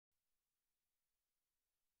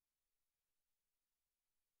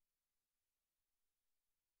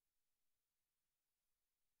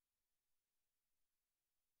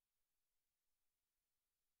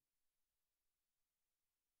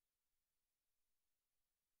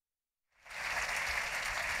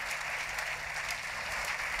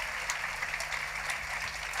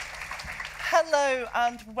Hello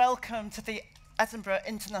and welcome to the Edinburgh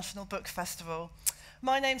International Book Festival.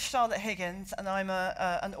 My name's Charlotte Higgins and I'm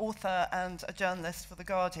an author and a journalist for The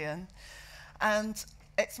Guardian. And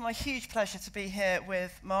it's my huge pleasure to be here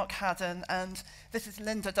with Mark Haddon, and this is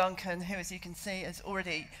Linda Duncan, who, as you can see, has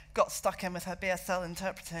already got stuck in with her BSL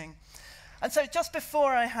interpreting. And so just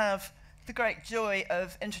before I have the great joy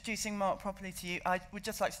of introducing Mark properly to you, I would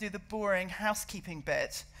just like to do the boring housekeeping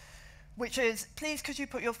bit, which is, please could you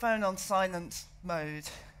put your phone on silent mode?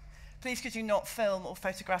 Please could you not film or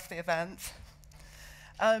photograph the event?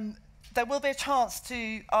 There will be a chance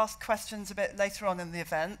to ask questions a bit later on in the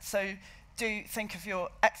event, so do think of your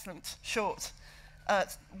excellent, short,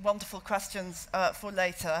 wonderful questions for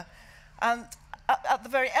later. And at the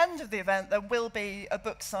very end of the event, there will be a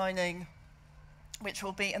book signing, which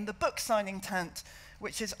will be in the book signing tent,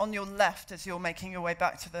 which is on your left as you're making your way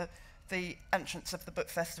back to the entrance of the book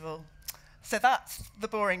festival. So that's the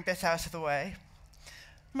boring bit out of the way.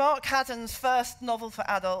 Mark Haddon's first novel for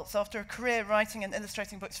adults, after a career writing and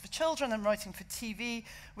illustrating books for children and writing for TV,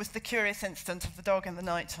 was The Curious Incident of the Dog in the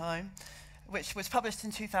Nighttime, which was published in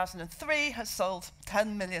 2003, has sold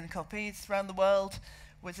 10 million copies around the world,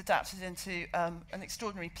 was adapted into an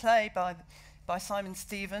extraordinary play by Simon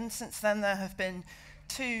Stevens. Since then, there have been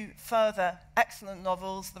two further excellent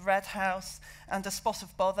novels, The Red House and A Spot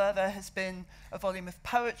of Bother. There has been a volume of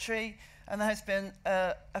poetry, and there has been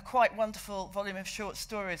a quite wonderful volume of short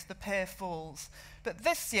stories, The Pier Falls. But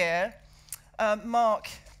this year, Mark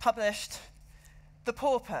published The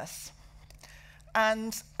Porpoise.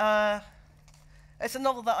 And it's a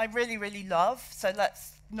novel that I really, really love, so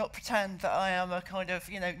let's not pretend that I am a kind of,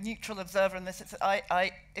 neutral observer in this.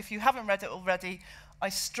 If you haven't read it already, I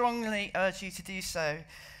strongly urge you to do so.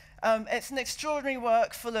 It's an extraordinary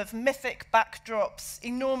work full of mythic backdrops,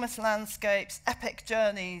 enormous landscapes, epic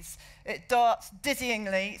journeys. It darts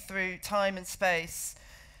dizzyingly through time and space.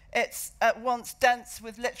 It's at once dense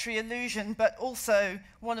with literary illusion, but also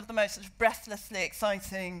one of the most breathlessly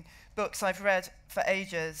exciting books I've read for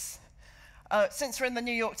ages. Since we're in the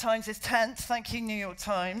New York Times' tent, thank you, New York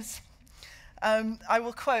Times, I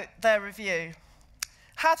will quote their review.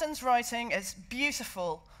 Haddon's writing is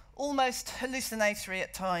beautiful, almost hallucinatory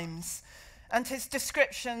at times, and his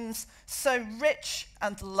descriptions so rich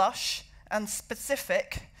and lush and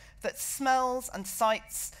specific that smells and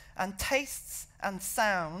sights and tastes and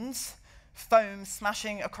sounds, foam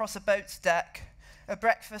smashing across a boat's deck, a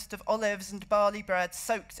breakfast of olives and barley bread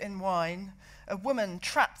soaked in wine, a woman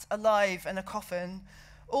trapped alive in a coffin,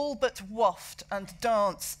 all but waft and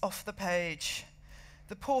dance off the page.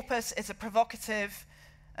 The Porpoise is a provocative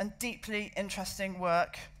and deeply interesting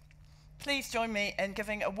work. Please join me in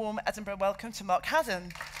giving a warm Edinburgh welcome to Mark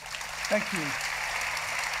Haddon. Thank you.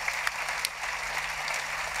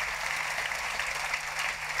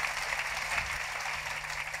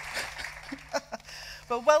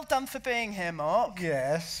 Well, well done for being here, Mark.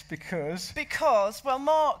 Yes, because, well,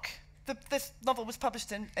 Mark, this novel was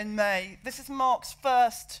published in May. This is Mark's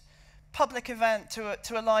first public event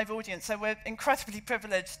to a live audience, so we're incredibly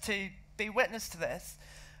privileged to be witness to this.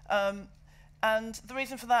 And the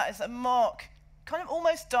reason for that is that Mark kind of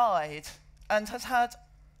almost died and has had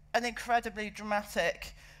an incredibly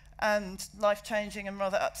dramatic and life-changing and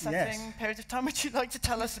rather upsetting period of time. Would you like to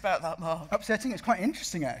tell us about that, Mark? Upsetting? It's quite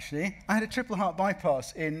interesting, actually. I had a triple heart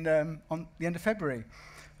bypass on the end of February,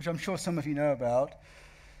 which I'm sure some of you know about.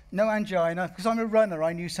 No angina. Because I'm a runner,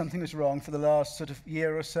 I knew something was wrong for the last sort of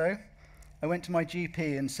year or so. I went to my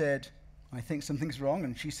GP and said, I think something's wrong,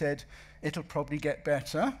 and she said, it'll probably get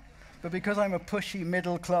better. But because I'm a pushy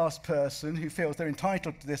middle-class person who feels they're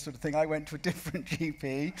entitled to this sort of thing, I went to a different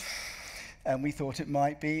GP, and we thought it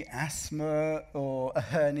might be asthma or a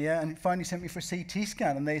hernia, and finally sent me for a CT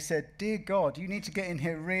scan, and they said, dear God, you need to get in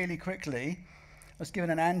here really quickly. I was given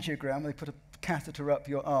an angiogram. They put a catheter up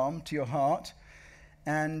your arm to your heart,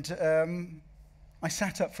 and I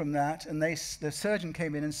sat up from that, and the surgeon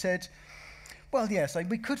came in and said, well, yes,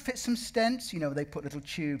 we could fit some stents. They put little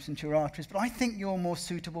tubes into your arteries, but I think you're more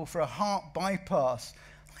suitable for a heart bypass.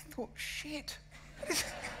 I thought, shit,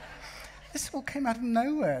 this all came out of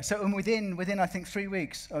nowhere. So within I think 3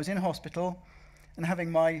 weeks, I was in hospital and having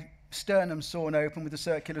my sternum sawn open with a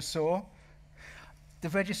circular saw. The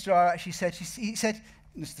registrar actually said, he said,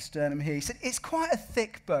 this is the sternum here, he said, it's quite a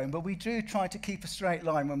thick bone, but we do try to keep a straight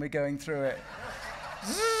line when we're going through it.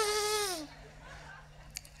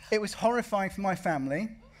 It was horrifying for my family.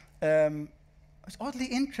 It was oddly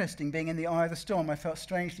interesting being in the eye of the storm. I felt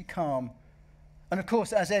strangely calm. And of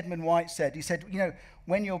course, as Edmund White said, he said,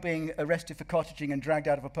 when you're being arrested for cottaging and dragged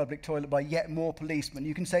out of a public toilet by yet more policemen,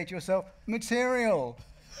 you can say to yourself, material.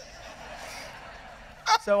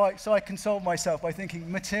 So I consoled myself by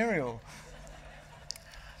thinking material.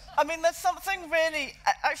 I mean, there's something really,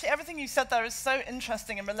 actually everything you said there is so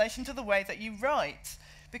interesting in relation to the way that you write.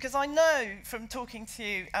 Because I know from talking to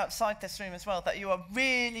you outside this room as well that you are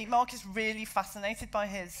really, Mark is really fascinated by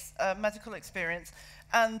his medical experience,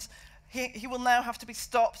 and he will now have to be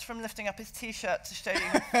stopped from lifting up his T-shirt to show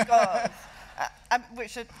you his scars,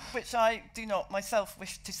 which I do not myself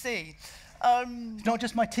wish to see. It's not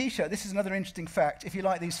just my T-shirt. This is another interesting fact, if you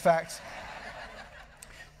like these facts.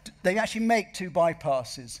 They actually make 2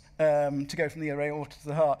 bypasses to go from the aorta to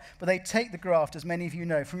the heart, but they take the graft, as many of you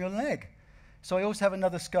know, from your leg. So I also have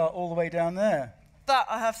another scar all the way down there. That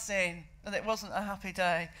I have seen, and it wasn't a happy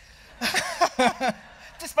day.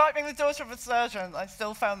 Despite being the daughter of a surgeon, I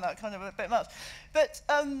still found that kind of a bit much. But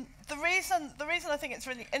the reason I think it's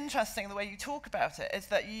really interesting the way you talk about it is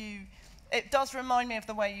that it does remind me of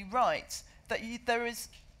the way you write, that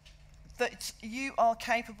you are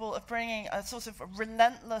capable of bringing a sort of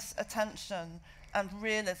relentless attention and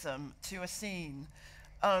realism to a scene,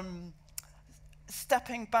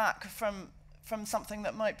 stepping back from something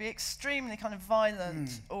that might be extremely kind of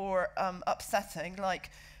violent or upsetting,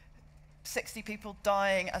 like 60 people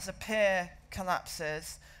dying as a pier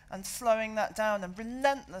collapses, and slowing that down and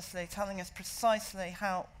relentlessly telling us precisely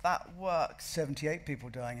how that works. 78 people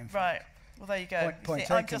dying, in fact. Right. Well, there you go. Point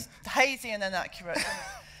I'm just hazy and inaccurate.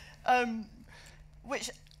 Which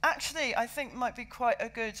actually I think might be quite a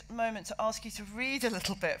good moment to ask you to read a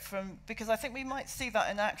little bit from, because I think we might see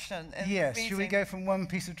that in action. Yes, should we go from one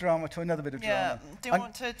piece of drama to another bit of drama? Do you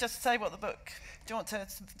want to just say what the book, do you want to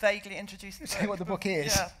vaguely introduce the book? Say what the book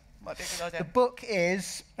is? Yeah, might be a good idea. The book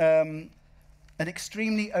is an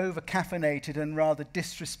extremely over-caffeinated and rather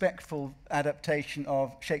disrespectful adaptation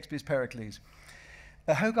of Shakespeare's Pericles.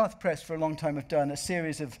 Hogarth Press for a long time have done a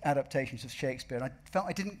series of adaptations of Shakespeare, and I felt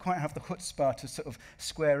I didn't quite have the chutzpah to sort of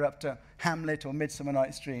square up to Hamlet or Midsummer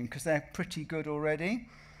Night's Dream, because they're pretty good already.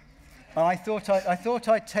 And I thought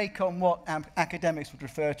I'd take on what academics would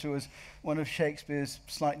refer to as one of Shakespeare's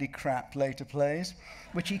slightly crap later plays,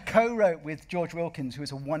 which he co-wrote with George Wilkins, who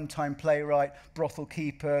is a one-time playwright, brothel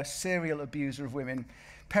keeper, serial abuser of women.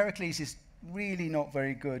 Pericles is really not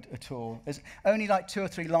very good at all. There's only like 2 or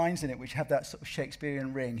 3 lines in it which have that sort of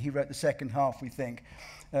Shakespearean ring. He wrote the second half, we think.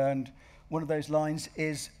 And one of those lines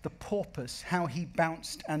is the porpoise, how he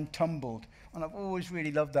bounced and tumbled. And I've always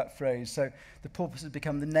really loved that phrase. So the porpoise has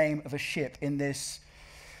become the name of a ship in this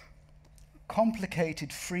complicated,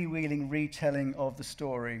 freewheeling retelling of the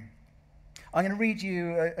story. I'm going to read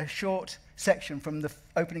you a short section from the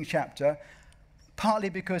opening chapter, partly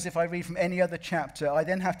because if I read from any other chapter, I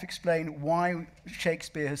then have to explain why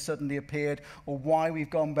Shakespeare has suddenly appeared, or why we've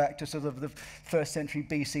gone back to sort of the 1st century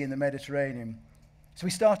BC in the Mediterranean. So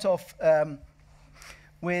we start off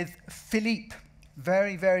with Philippe,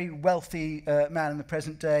 very, very wealthy man in the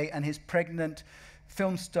present day, and his pregnant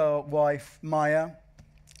film star wife, Maya.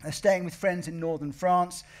 They're staying with friends in northern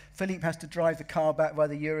France. Philippe has to drive the car back by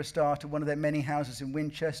the Eurostar to one of their many houses in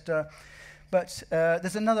Winchester. But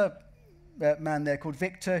there's another man there called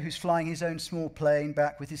Victor, who's flying his own small plane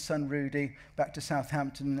back with his son Rudy back to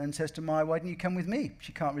Southampton, and says to Maya, "Why don't you come with me?"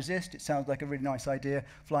 She can't resist. It sounds like a really nice idea,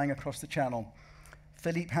 flying across the channel.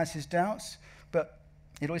 Philippe has his doubts, but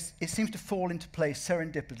it seems to fall into place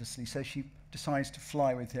serendipitously, so she decides to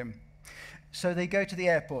fly with him. So they go to the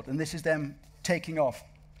airport, and this is them taking off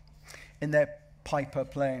in their Piper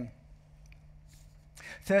plane.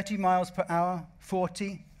 30 miles per hour,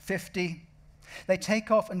 40, 50. They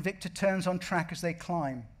take off, and Victor turns on track as they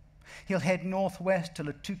climb. He'll head northwest to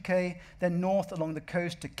Le Touquet, then north along the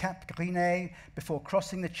coast to Cap Grinet, before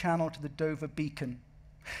crossing the channel to the Dover Beacon.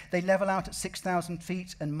 They level out at 6,000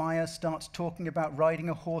 feet, and Maya starts talking about riding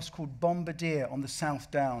a horse called Bombardier on the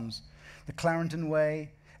South Downs, the Clarendon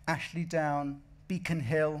Way, Ashley Down, Beacon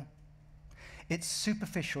Hill. It's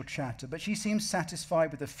superficial chatter, but she seems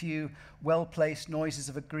satisfied with a few well-placed noises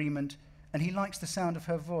of agreement, and he likes the sound of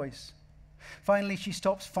her voice. Finally, she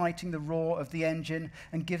stops fighting the roar of the engine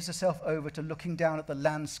and gives herself over to looking down at the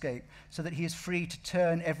landscape so that he is free to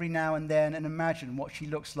turn every now and then and imagine what she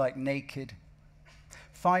looks like naked.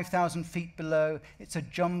 5,000 feet below, it's a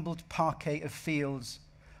jumbled parquet of fields,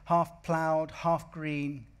 half ploughed, half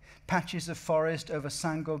green, patches of forest over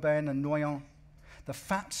Saint-Gobain and Noyon, the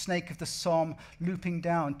fat snake of the Somme looping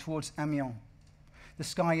down towards Amiens. The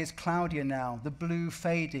sky is cloudier now, the blue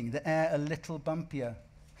fading, the air a little bumpier.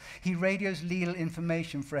 He radios Lille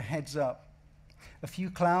information for a heads up. A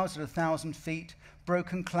few clouds at 1,000 feet,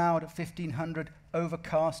 broken cloud at 1,500,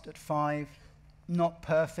 overcast at 5. Not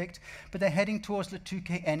perfect, but they're heading towards Le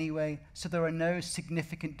Touquet anyway, so there are no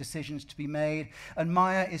significant decisions to be made, and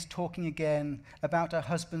Maya is talking again about her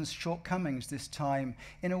husband's shortcomings this time,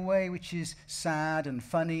 in a way which is sad and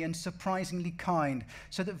funny and surprisingly kind,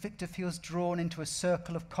 so that Victor feels drawn into a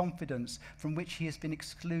circle of confidence from which he has been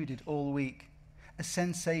excluded all week. A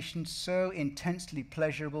sensation so intensely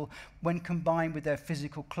pleasurable when combined with their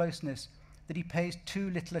physical closeness that he pays too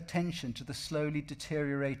little attention to the slowly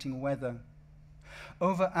deteriorating weather.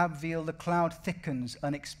 Over Abbeville, the cloud thickens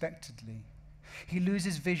unexpectedly. He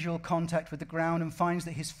loses visual contact with the ground and finds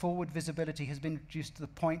that his forward visibility has been reduced to the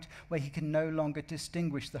point where he can no longer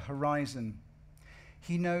distinguish the horizon.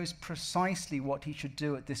 He knows precisely what he should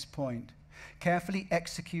do at this point. Carefully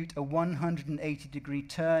execute a 180-degree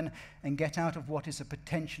turn and get out of what is a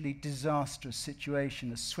potentially disastrous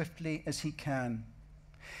situation as swiftly as he can.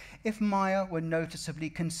 If Maya were noticeably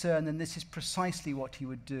concerned, then this is precisely what he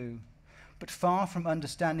would do. But far from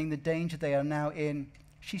understanding the danger they are now in,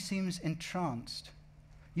 she seems entranced.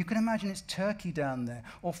 You can imagine it's Turkey down there,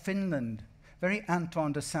 or Finland, very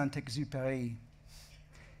Antoine de Saint-Exupéry.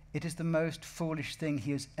 It is the most foolish thing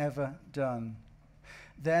he has ever done.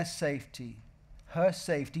 Their safety, her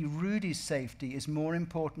safety, Rudy's safety is more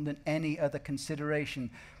important than any other consideration,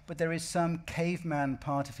 but there is some caveman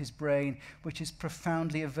part of his brain which is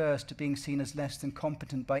profoundly averse to being seen as less than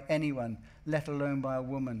competent by anyone, let alone by a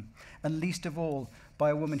woman, and least of all by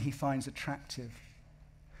a woman he finds attractive.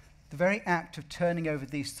 The very act of turning over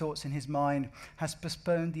these thoughts in his mind has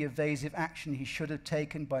postponed the evasive action he should have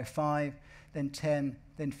taken by 5, then 10,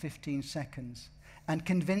 then 15 seconds, and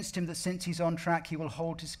convinced him that since he's on track, he will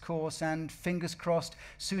hold his course and, fingers crossed,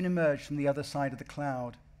 soon emerge from the other side of the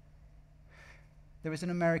cloud. There is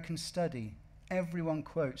an American study everyone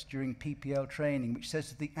quotes during PPL training, which says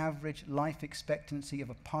that the average life expectancy of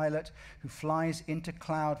a pilot who flies into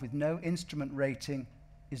cloud with no instrument rating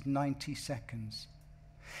is 90 seconds.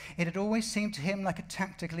 It had always seemed to him like a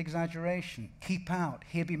tactical exaggeration. Keep out,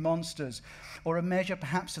 here be monsters, or a measure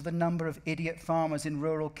perhaps of the number of idiot farmers in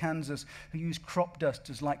rural Kansas who use crop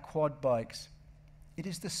dusters like quad bikes. It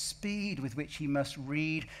is the speed with which he must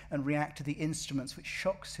read and react to the instruments which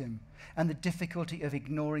shocks him, and the difficulty of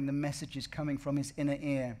ignoring the messages coming from his inner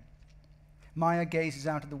ear. Maya gazes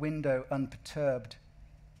out of the window unperturbed.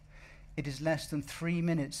 It is less than 3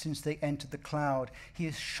 minutes since they entered the cloud. He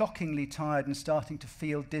is shockingly tired and starting to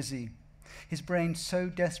feel dizzy. His brain so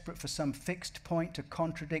desperate for some fixed point to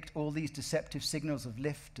contradict all these deceptive signals of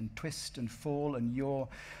lift and twist and fall and yaw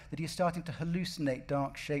that he is starting to hallucinate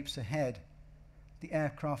dark shapes ahead. The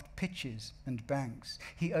aircraft pitches and banks.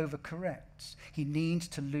 He overcorrects. He needs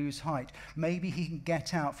to lose height. Maybe he can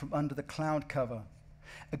get out from under the cloud cover.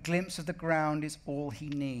 A glimpse of the ground is all he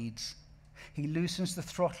needs. He loosens the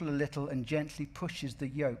throttle a little and gently pushes the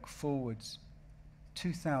yoke forwards.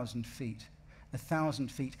 2,000 feet,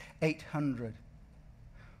 1,000 feet, 800.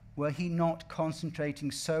 Were he not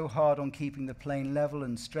concentrating so hard on keeping the plane level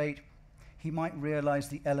and straight, he might realize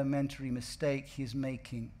the elementary mistake he is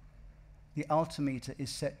making. The altimeter is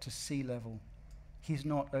set to sea level. He's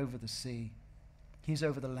not over the sea. He's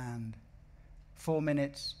over the land. 4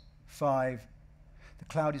 minutes, 5. The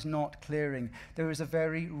cloud is not clearing. There is a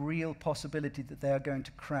very real possibility that they are going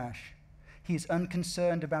to crash. He is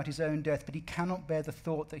unconcerned about his own death, but he cannot bear the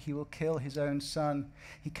thought that he will kill his own son.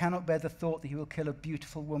 He cannot bear the thought that he will kill a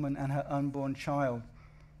beautiful woman and her unborn child.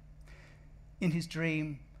 In his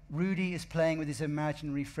dream, Rudy is playing with his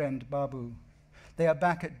imaginary friend, Babu. They are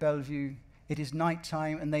back at Bellevue. It is night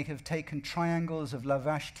time, and they have taken triangles of la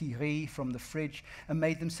vache qui rit from the fridge and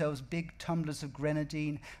made themselves big tumblers of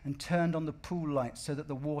grenadine and turned on the pool lights so that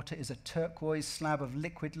the water is a turquoise slab of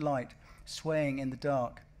liquid light swaying in the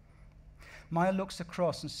dark. Maya looks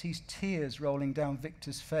across and sees tears rolling down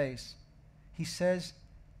Victor's face. He says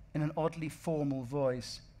in an oddly formal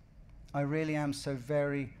voice, "I really am so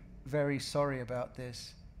very, very sorry about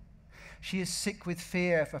this." She is sick with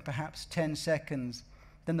fear for perhaps 10 seconds.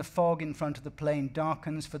 Then the fog in front of the plane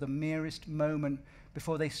darkens for the merest moment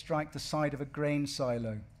before they strike the side of a grain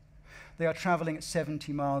silo. They are traveling at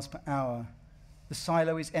 70 miles per hour. The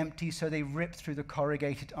silo is empty, so they rip through the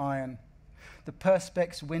corrugated iron. The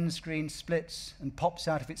Perspex windscreen splits and pops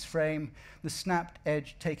out of its frame, the snapped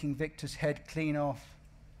edge taking Victor's head clean off.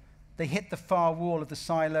 They hit the far wall of the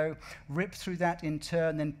silo, rip through that in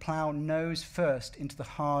turn, then plow nose first into the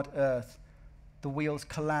hard earth. The wheels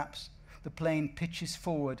collapse, the plane pitches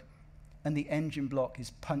forward, and the engine block is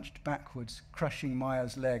punched backwards, crushing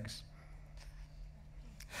Maya's legs.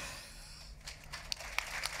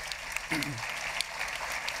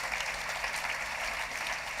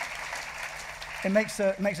 It makes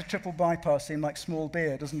a triple bypass seem like small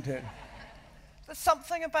beer, doesn't it? There's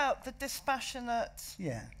something about the dispassionate,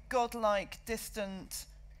 Yeah. godlike, distant,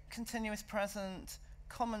 continuous present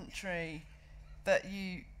commentary that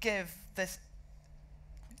you give this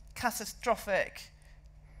catastrophic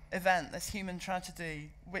event, this human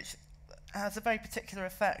tragedy, which has a very particular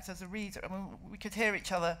effect as a reader. I mean, we could hear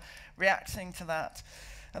each other reacting to that.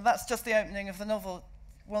 And that's just the opening of the novel.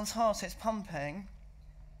 One's heart is pumping,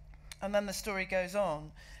 and then the story goes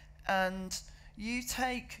on. And you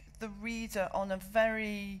take the reader on a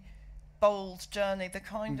very bold journey, the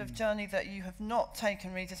kind of journey that you have not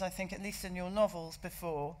taken readers, I think, at least in your novels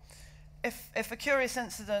before. If A Curious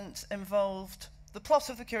Incident involved, the plot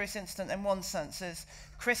of A Curious Incident in one sense is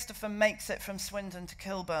Christopher makes it from Swindon to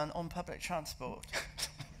Kilburn on public transport.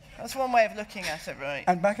 That's one way of looking at it, right?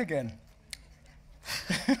 And back again.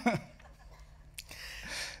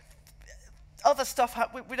 Other stuff,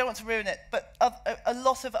 we don't want to ruin it, but a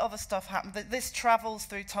lot of other stuff happened. This travels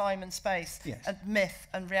through time and space, yes, and myth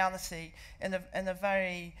and reality in a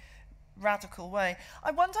very radical way.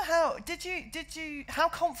 I wonder how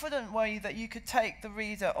confident were you that you could take the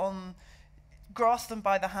reader on, grasp them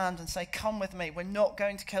by the hand and say, come with me, we're not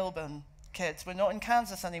going to Kilburn, kids, we're not in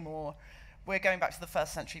Kansas anymore, we're going back to the 1st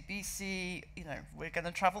century BC, you know, we're going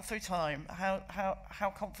to travel through time.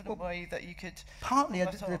 How confident were you that you could... Partly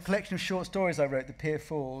the collection of short stories I wrote, The Pier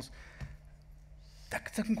Falls, there's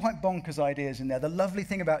some quite bonkers ideas in there. The lovely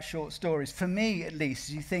thing about short stories, for me at least,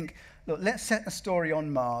 is you think, look, let's set a story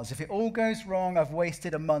on Mars. If it all goes wrong, I've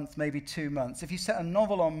wasted a month, maybe 2 months. If you set a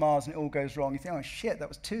novel on Mars and it all goes wrong, you think, oh shit, that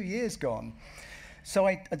was 2 years gone.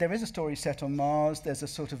 So there is a story set on Mars. There's a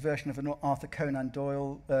sort of version of an Arthur Conan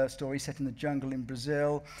Doyle story set in the jungle in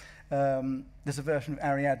Brazil. There's a version of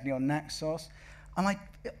Ariadne on Naxos. And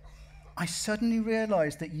I suddenly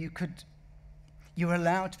realized that you're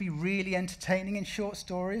allowed to be really entertaining in short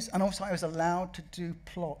stories. And also I was allowed to do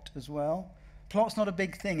plot as well. Plot's not a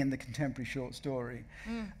big thing in the contemporary short story.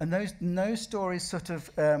 And those stories sort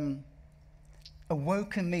of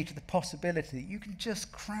awoken me to the possibility you can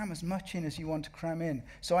just cram as much in as you want to cram in.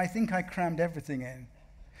 So I think I crammed everything in.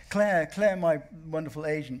 Claire, my wonderful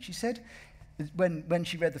agent, she said, when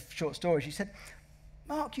she read the short story, she said,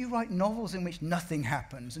 Mark, you write novels in which nothing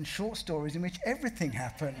happens and short stories in which everything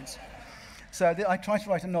happens. So I try to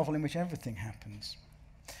write a novel in which everything happens.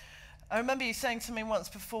 I remember you saying to me once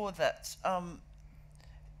before that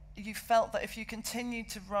you felt that if you continued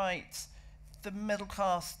to write the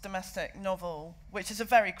middle-class domestic novel, which is a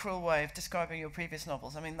very cruel way of describing your previous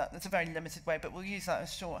novels. I mean, that's a very limited way, but we'll use that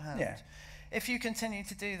as shorthand. Yeah. If you continue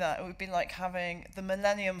to do that, it would be like having the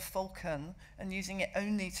Millennium Falcon and using it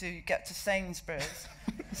only to get to Sainsbury's.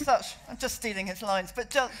 I'm just stealing his lines,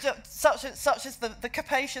 but such is the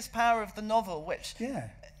capacious power of the novel, which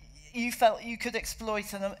you felt you could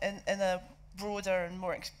exploit in a broader and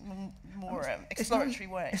more exploratory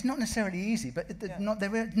way. It's not necessarily easy, but there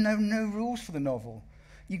are no rules for the novel.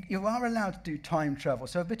 You are allowed to do time travel.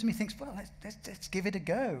 So a bit of me thinks, well, let's give it a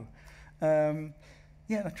go.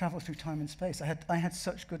 I travel through time and space. I had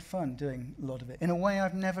such good fun doing a lot of it in a way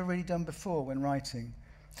I've never really done before when writing.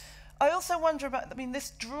 I also wonder about, I mean,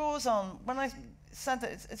 this draws on, when I said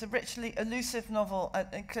that it's a richly elusive novel,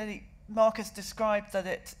 and clearly Marcus described that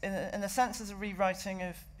it, in a sense, is a rewriting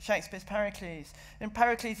of Shakespeare's Pericles. And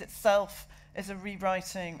Pericles itself is a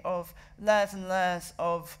rewriting of layers and layers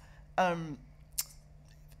of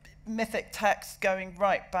mythic texts going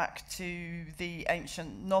right back to the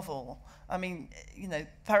ancient novel. I mean, you know,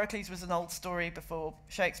 Pericles was an old story before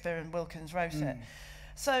Shakespeare and Wilkins wrote it.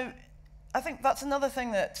 So I think that's another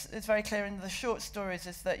thing that is very clear in the short stories,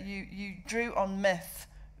 is that you drew on myth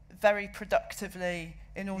very productively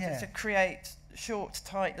in order to create short,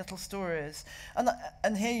 tight little stories.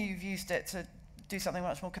 And here you've used it to do something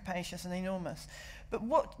much more capacious and enormous. But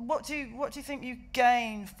what do you think you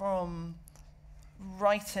gain from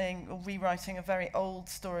writing or rewriting a very old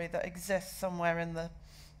story that exists somewhere in the,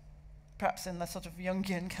 perhaps in the sort of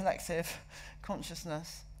Jungian collective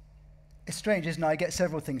consciousness? It's strange, isn't it? I get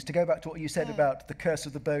several things. To go back to what you said about the Curse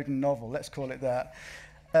of the Bowden novel, let's call it that.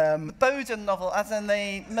 The Bowden novel, as in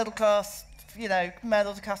the middle class, you know, mail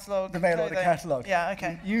order catalogue. The mail order catalogue. Yeah,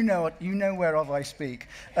 okay. You know whereof I speak.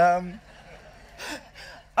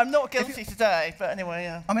 I'm not guilty today, but anyway,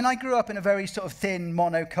 yeah. I mean, I grew up in a very sort of thin,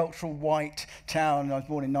 monocultural white town. I was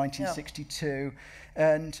born in 1962.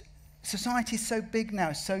 And society is so big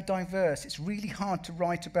now, so diverse. It's really hard to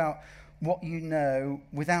write about what you know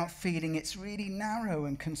without feeling it's really narrow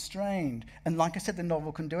and constrained. And like I said, the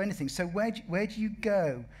novel can do anything. So where do you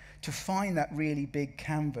go to find that really big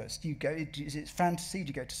canvas? Do you go, is it fantasy? Do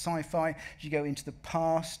you go to sci-fi? Do you go into the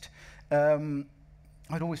past?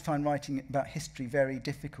 I'd always find writing about history very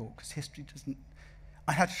difficult, because history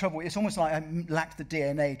I had trouble. It's almost like I lacked the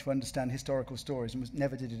DNA to understand historical stories and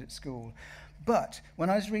never did it at school. But when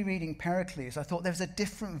I was rereading Pericles, I thought there was a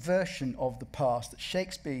different version of the past that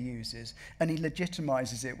Shakespeare uses, and he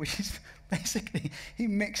legitimizes it, which is basically, he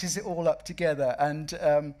mixes it all up together.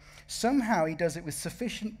 And somehow he does it with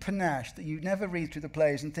sufficient panache that you never read through the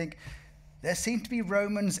plays and think, there seem to be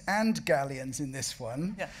Romans and Gallians in this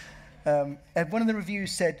one. Yeah. And one of the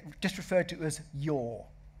reviews said, just referred to it as yore.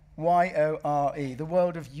 Y-O-R-E, the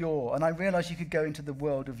world of yore. And I realized you could go into the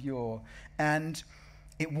world of yore. And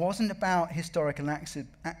it wasn't about historical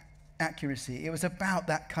accuracy. It was about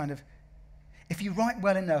that kind of, if you write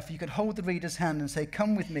well enough, you could hold the reader's hand and say,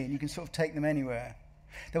 come with me, and you can sort of take them anywhere.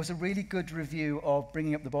 There was a really good review of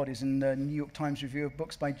Bringing Up the Bodies in the New York Times Review of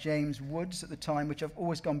Books by James Woods at the time, which I've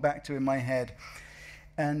always gone back to in my head.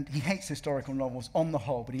 And he hates historical novels on the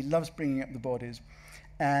whole, but he loves Bringing Up the Bodies.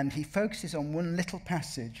 And he focuses on one little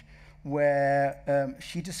passage where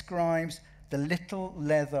she describes the little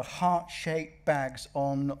leather heart-shaped bags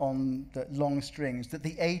on the long strings that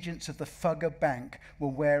the agents of the Fugger Bank were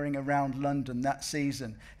wearing around London that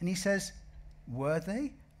season. And he says, were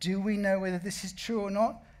they? Do we know whether this is true or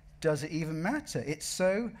not? Does it even matter? It's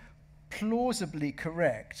so plausibly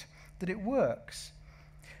correct that it works.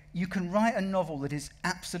 You can write a novel that is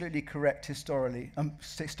absolutely correct historically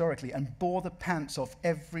and bore the pants off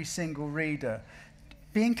every single reader.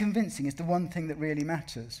 Being convincing is the one thing that really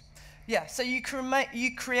matters. Yeah, so you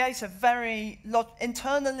create a very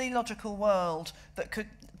internally logical world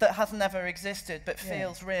that has never existed but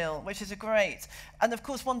feels real, which is a great. And of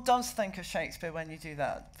course, one does think of Shakespeare when you do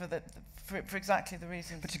that for exactly the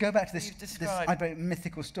reasons. But to go back to this idea of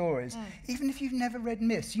mythical stories, even if you've never read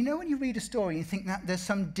myths, you know when you read a story, you think that there's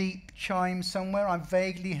some deep chime somewhere. I've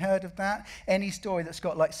vaguely heard of that. Any story that's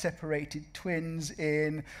got like separated twins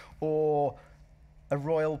in, or a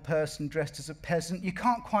royal person dressed as a peasant, you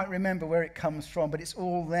can't quite remember where it comes from, but it's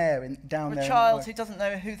all there down there. A child who doesn't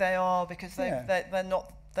know who they are because they're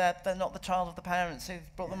not the child of the parents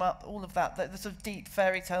who've brought them up. All of that, the sort of deep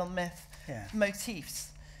fairy tale myth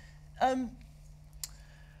motifs. I'm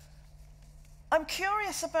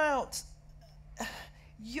curious about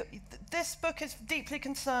this book is deeply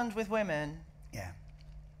concerned with women. Yeah.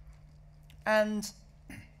 And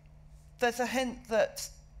there's a hint that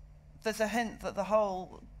the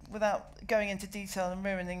whole, without going into detail and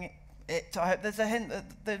ruining it, I hope there's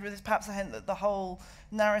perhaps a hint that the whole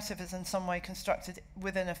narrative is in some way constructed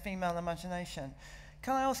within a female imagination.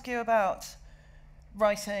 Can I ask you about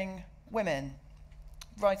writing women,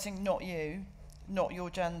 writing not you, not your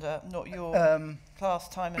gender, not your class,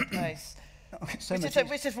 time, and place,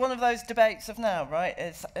 which is one of those debates of now, right?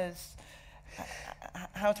 Is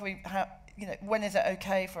when is it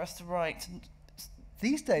okay for us to write?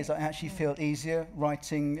 These days, I actually feel easier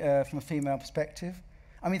writing from a female perspective.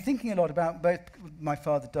 I mean, thinking a lot about both. My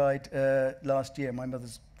father died last year. My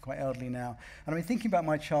mother's quite elderly now. And I've been thinking about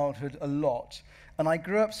my childhood a lot. And I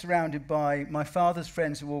grew up surrounded by my father's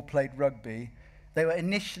friends who all played rugby. They were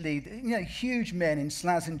initially, huge men in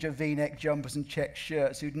Slazenger V-neck jumpers and check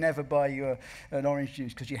shirts who'd never buy you an orange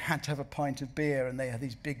juice because you had to have a pint of beer, and they had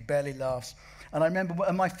these big belly laughs. And I remember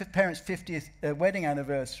at my parents' 50th wedding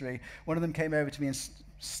anniversary, one of them came over to me and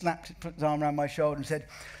put his arm around my shoulder and said,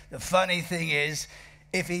 "The funny thing is,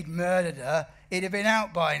 if he'd murdered her, he'd have been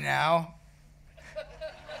out by now."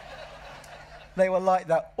 They were like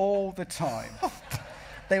that all the time.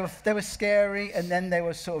 They were scary, and then they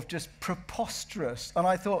were sort of just preposterous. And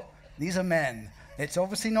I thought, these are men. It's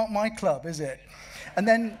obviously not my club, is it? And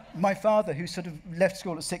then my father, who sort of left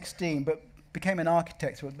school at 16, but became an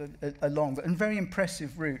architect a long and very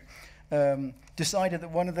impressive route, decided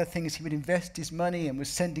that one of the things he would invest his money in was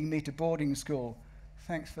sending me to boarding school.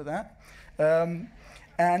 Thanks for that.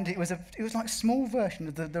 And it was like a small version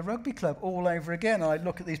of the rugby club all over again. I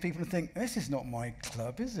look at these people and think, this is not my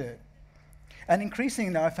club, is it? And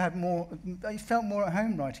increasingly now, I felt more at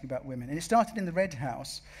home writing about women. And it started in the Red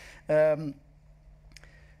House. There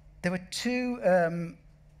were two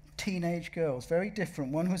teenage girls, very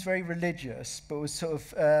different. One was very religious, but was sort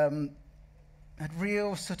of had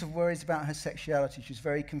real sort of worries about her sexuality. She was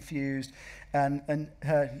very confused. And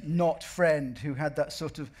her not friend, who had that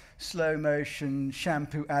sort of slow motion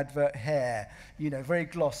shampoo advert hair, very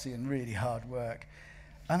glossy and really hard work.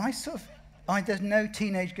 And there's no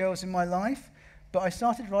teenage girls in my life, but I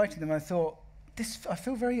started writing them and I thought, I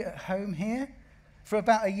feel very at home here. For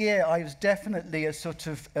about a year, I was definitely a sort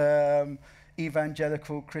of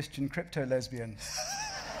evangelical Christian crypto lesbian.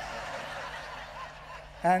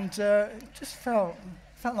 And it just felt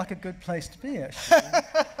like a good place to be, actually.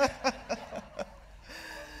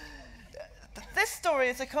 story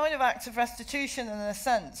is a kind of act of restitution in a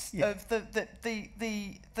sense. Yeah. Of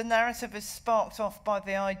the narrative is sparked off by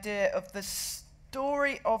the idea of the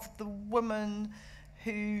story of the woman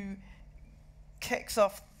who kicks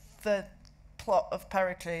off the plot of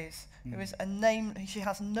Pericles, who is a name. She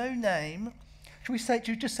has no name. Should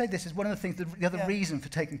we just say this is one of the things, the other reason for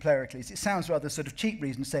taking Pericles? It sounds rather sort of cheap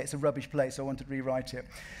reason to say it's a rubbish play, so I wanted to rewrite it.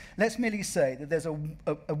 Let's merely say that there's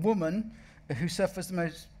a woman who suffers the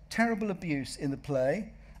most terrible abuse in the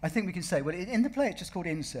play. I think we can say, well, in the play it's just called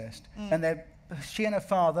incest, and she and her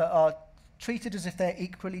father are treated as if they're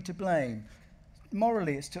equally to blame.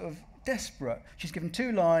 Morally, it's sort of desperate. She's given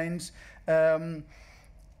 2 lines and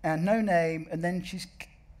no name, and then she's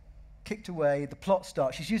kicked away. The plot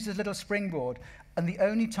starts. She's used as a little springboard, and the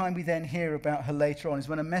only time we then hear about her later on is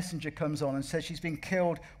when a messenger comes on and says she's been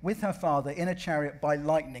killed with her father in a chariot by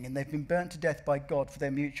lightning, and they've been burnt to death by God for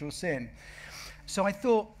their mutual sin. So I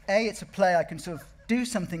thought, it's a play I can sort of do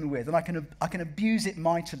something with, and I can abuse it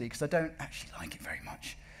mightily because I don't actually like it very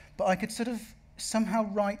much. But I could sort of somehow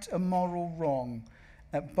right a moral wrong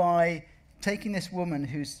by taking this woman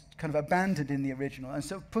who's kind of abandoned in the original and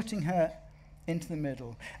sort of putting her into the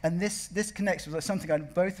middle. And this connects with something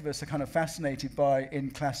both of us are kind of fascinated by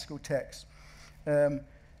in classical texts. The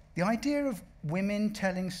idea of women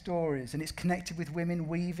telling stories, and it's connected with women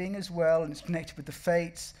weaving as well, and it's connected with the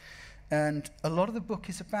fates. And a lot of the book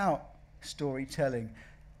is about storytelling.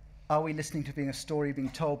 Are we listening to a story being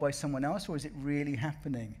told by someone else, or is it really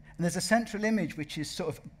happening? And there's a central image which is sort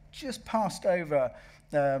of just passed over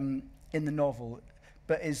in the novel,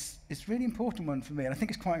 but is really important one for me, and I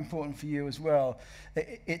think it's quite important for you as well.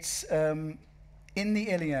 It's in the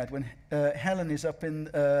Iliad when Helen is up in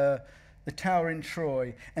the tower in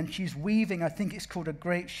Troy, and she's weaving, I think it's called a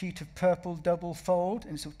great sheet of purple double fold,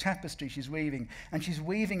 and it's a tapestry she's weaving, and she's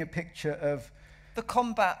weaving a picture of the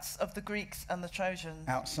combats of the Greeks and the Trojans.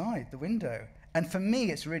 Outside the window. And for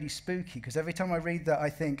me, it's really spooky, because every time I read that,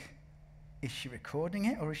 I think, is she recording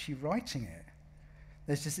it or is she writing it?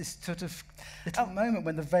 There's just this sort of little moment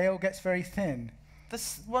when the veil gets very thin.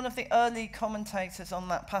 One of the early commentators on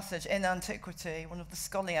that passage in antiquity, one of the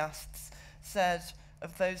scholiasts, said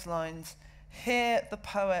of those lines, "Here the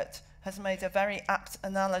poet has made a very apt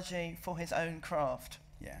analogy for his own craft."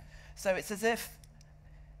 Yeah. So it's as if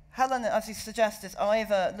Helen, as you suggest, is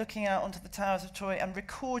either looking out onto the towers of Troy and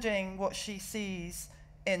recording what she sees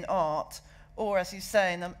in art, or, as you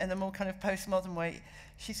say, in a more kind of postmodern way,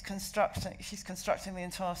 she's constructing the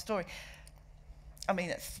entire story. I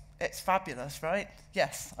mean, it's fabulous, right?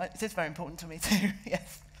 Yes, it is very important to me too.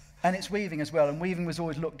 Yes. And it's weaving as well, and weaving was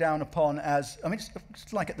always looked down upon as, I mean,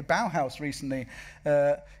 it's like at the Bauhaus recently.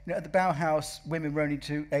 At the Bauhaus, women were only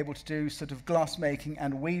able to do sort of glassmaking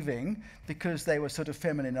and weaving because they were sort of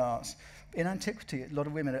feminine arts. In antiquity, a lot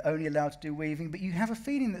of women are only allowed to do weaving, but you have a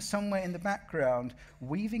feeling that somewhere in the background,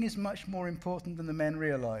 weaving is much more important than the men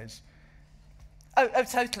realise. Oh,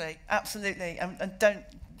 totally, absolutely, and don't.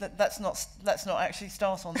 Let's not actually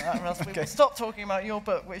start on that, or else we will stop talking about your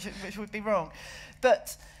book, which would be wrong.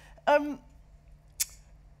 But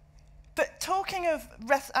talking of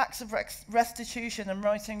acts of restitution and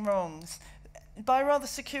righting wrongs, by a rather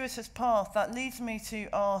circuitous path, that leads me to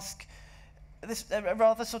ask a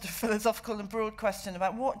rather sort of philosophical and broad question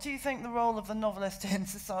about what do you think the role of the novelist in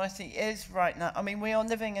society is right now? I mean, we are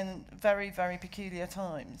living in very, very peculiar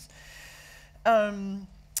times. How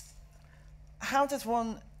does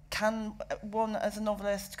can one as a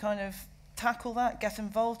novelist kind of tackle that, get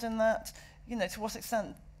involved in that? You know, to what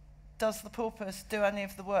extent does the Porpoise do any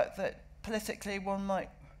of the work that politically one might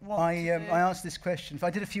want to do? I answered this question. I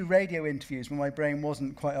did a few radio interviews when my brain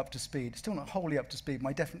wasn't quite up to speed. Still not wholly up to speed.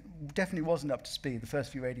 My definitely wasn't up to speed, the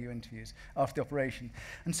first few radio interviews after the operation.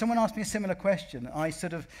 And someone asked me a similar question. I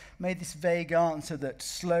sort of made this vague answer that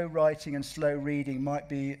slow writing and slow reading might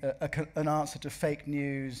be an answer to fake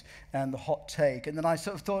news and the hot take. And then I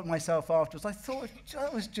sort of thought to myself afterwards, I thought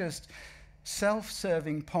that was just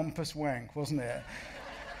self-serving, pompous wank, wasn't it?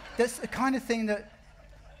 That's the kind of thing that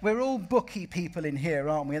we're all booky people in here,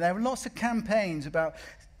 aren't we? And there are lots of campaigns about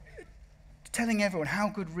telling everyone how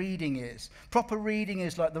good reading is. Proper reading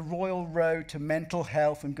is like the royal road to mental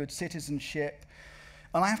health and good citizenship.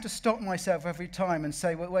 And I have to stop myself every time and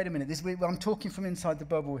say, wait a minute, I'm talking from inside the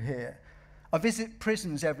bubble here. I visit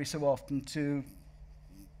prisons every so often to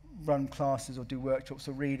run classes or do workshops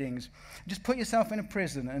or readings. Just put yourself in a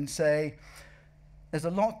prison and say, there's a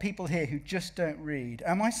lot of people here who just don't read.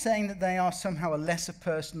 Am I saying that they are somehow a lesser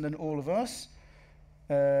person than all of us?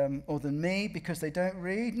 Or than me because they don't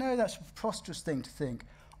read? No, that's a preposterous thing to think.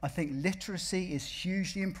 I think literacy is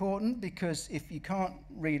hugely important because if you can't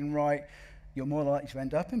read and write, you're more likely to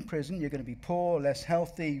end up in prison, you're going to be poor, less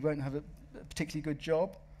healthy, you won't have a particularly good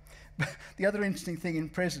job. But the other interesting thing in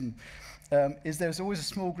prison is there's always a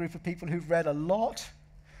small group of people who've read a lot,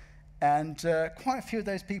 and quite a few of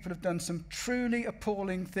those people have done some truly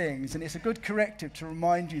appalling things, and it's a good corrective to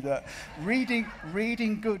remind you that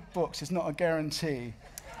reading good books is not a guarantee.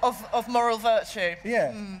 Of moral virtue.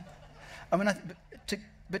 Yeah. I mean,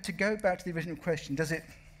 but to go back to the original question, does it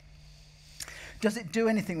do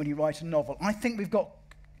anything when you write a novel? I think we've got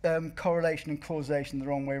correlation and causation the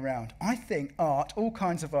wrong way around. I think art, all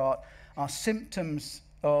kinds of art, are symptoms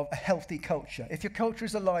of a healthy culture. If your culture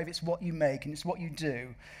is alive, it's what you make and it's what you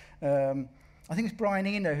do. I think it's Brian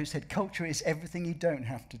Eno who said culture is everything you don't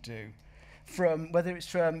have to do. Whether it's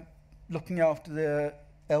from looking after the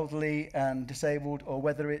elderly and disabled, or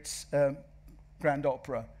whether it's grand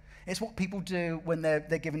opera. It's what people do when they're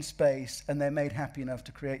given space and they're made happy enough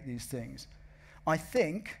to create these things. I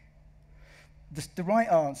think the right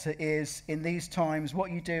answer is, in these times,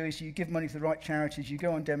 what you do is you give money to the right charities, you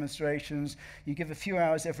go on demonstrations, you give a few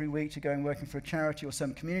hours every week to go and working for a charity or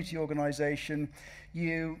some community organisation.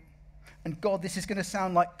 And God, this is going to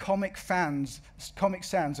sound like Comic Sans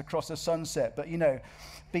across a sunset, but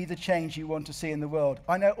be the change you want to see in the world.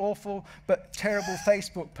 I know awful but terrible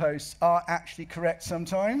Facebook posts are actually correct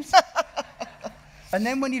sometimes. And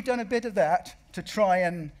then when you've done a bit of that to try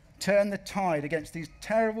and turn the tide against these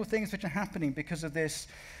terrible things which are happening because of this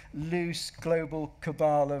loose global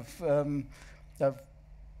cabal of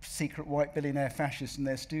secret white billionaire fascists and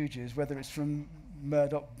their stooges, whether it's from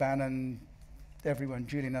Murdoch, Bannon, everyone,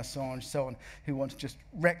 Julian Assange, so on, who want to just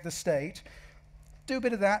wreck the state. Do a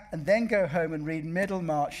bit of that, and then go home and read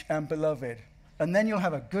Middlemarch and Beloved, and then you'll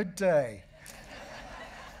have a good day.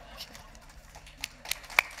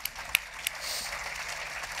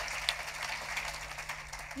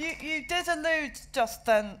 You did allude just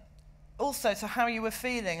then also to how you were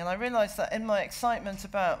feeling, and I realised that in my excitement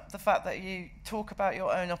about the fact that you talk about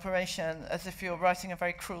your own operation as if you're writing a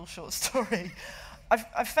very cruel short story,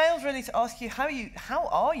 I failed really to ask you how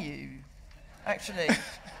are you actually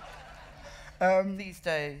these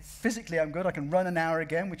days? Physically, I'm good. I can run an hour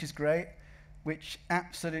again, which is great, which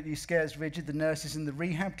absolutely scares Rigid, the nurses in the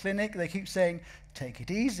rehab clinic. They keep saying, take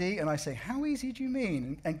it easy. And I say, how easy do you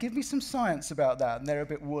mean? And give me some science about that. And they're a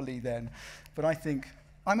bit woolly then. But I think,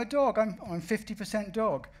 I'm a dog. I'm 50%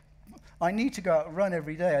 dog. I need to go out and run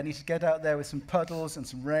every day. I need to get out there with some puddles and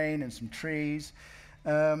some rain and some trees.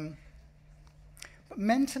 But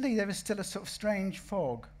mentally, there is still a sort of strange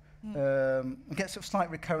fog. I get sort of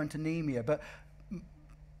slight recurrent anemia, but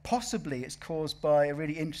possibly it's caused by a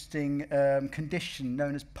really interesting condition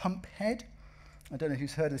known as pump head. I don't know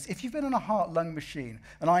who's heard of this. If you've been on a heart-lung machine,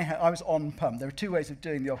 and I was on pump, there are two ways of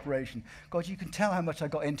doing the operation. God, you can tell how much I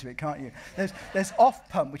got into it, can't you? There's off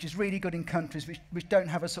pump, which is really good in countries which don't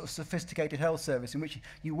have a sort of sophisticated health service, in which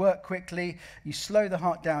you work quickly, you slow the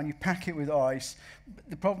heart down, you pack it with ice.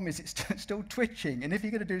 The problem is it's still twitching, and if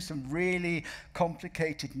you're going to do some really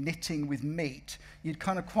complicated knitting with meat, you'd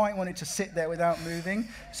kind of quite want it to sit there without moving.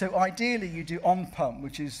 So ideally you do on pump,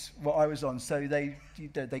 which is what I was on. So they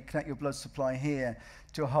connect your blood supply here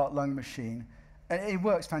to a heart-lung machine. And it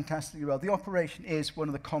works fantastically well. The operation is one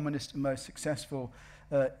of the commonest and most successful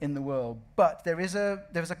in the world. But there is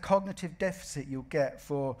a cognitive deficit you'll get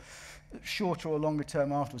for shorter or longer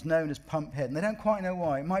term afterwards, known as pump head. And they don't quite know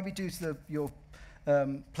why. It might be due to your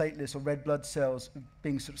platelets or red blood cells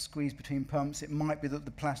being sort of squeezed between pumps. It might be that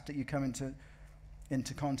the plastic you come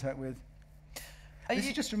into contact with.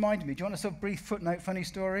 This just reminded me. Do you want a sort of brief footnote, funny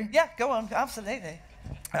story? Yeah, go on, absolutely.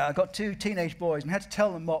 I got two teenage boys, and I had to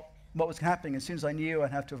tell them what was happening. As soon as I knew,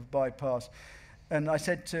 I'd have to have a bypass. And I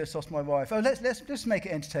said to Sos, my wife, let's make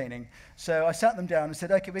it entertaining. So I sat them down and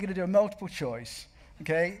said, okay, we're going to do a multiple choice.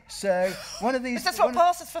 Okay, so one of these... Is this what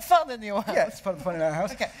passes for fun in your house? Yeah, it's fun in our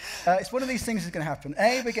house. Okay. It's one of these things that's going to happen.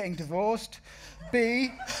 A, we're getting divorced. B,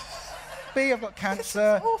 I've got cancer. This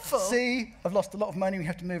is awful. C, I've lost a lot of money, we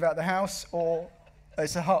have to move out of the house. Or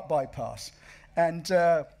it's a heart bypass. And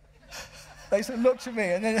they sort of looked at me,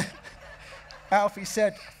 and then Alfie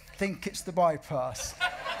said, think it's the bypass.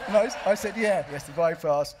 And I said, yes, the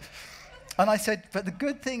bypass. And I said, but the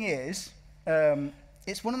good thing is,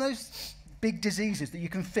 it's one of those big diseases that you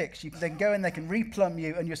can fix. They can go in, they can replumb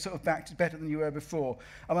you, and you're sort of back to better than you were before.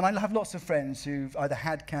 I mean, I have lots of friends who've either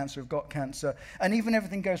had cancer or have got cancer, and even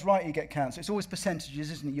everything goes right, you get cancer. It's always percentages,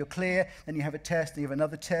 isn't it? You're clear, then you have a test, then you have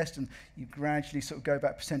another test, and you gradually sort of go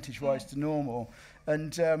back percentage-wise to normal.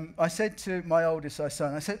 And I said to my oldest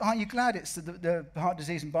son, I said, aren't you glad it's the heart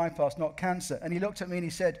disease and bypass, not cancer? And he looked at me and he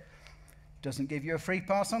said, doesn't give you a free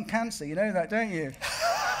pass on cancer. You know that, don't you?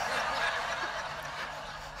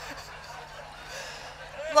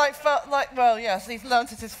 well, yes, he's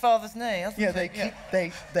learnt at his father's knee, hasn't he? Yeah,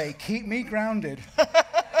 they keep me grounded.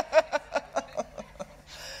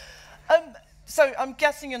 So I'm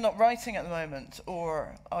guessing you're not writing at the moment,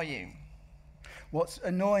 or are you? What's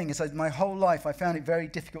annoying is that my whole life I found it very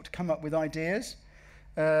difficult to come up with ideas.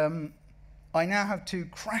 I now have 2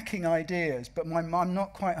 cracking ideas, but I'm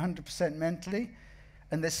not quite 100% mentally.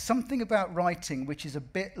 And there's something about writing which is a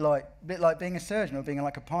bit like being a surgeon or being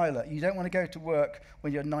like a pilot. You don't want to go to work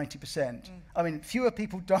when you're 90%. I mean, fewer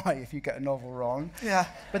people die if you get a novel wrong. Yeah.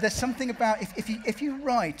 But there's something about if you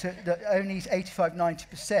write at only 85,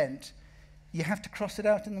 90%, you have to cross it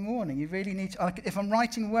out in the morning. You really need to. If I'm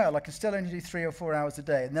writing well, I can still only do 3 or 4 hours a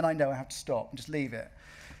day, and then I know I have to stop and just leave it.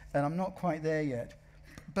 And I'm not quite there yet.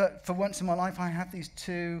 But for once in my life, I have these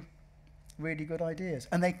 2 really good ideas.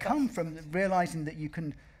 And they come from realizing that you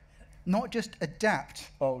can not just adapt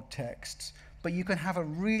old texts, but you can have a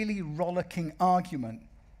really rollicking argument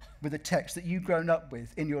with a text that you've grown up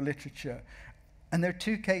with in your literature. And there are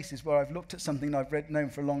 2 cases where I've looked at something that I've known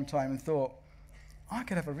for a long time and thought, I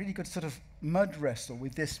could have a really good sort of mud wrestle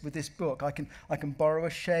with this book. I can borrow a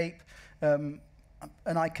shape, and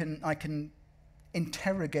I can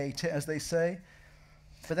interrogate it, as they say.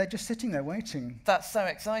 But they're just sitting there waiting. That's so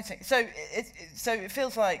exciting. So it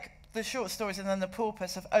feels like the short stories and then the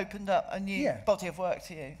Porpoise have opened up a new body of work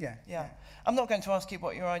to you. Yeah. I'm not going to ask you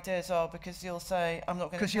what your ideas are because you'll say I'm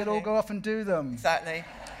not going to. Because you'll all go off and do them. Exactly.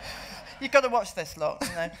 You've got to watch this lot,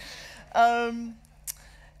 you know.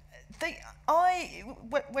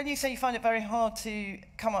 When you say you find it very hard to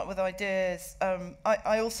come up with ideas,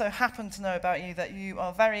 I also happen to know about you that you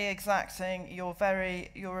are very exacting. You're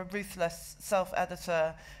a ruthless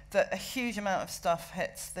self-editor. That a huge amount of stuff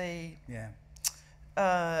hits the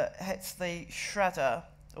shredder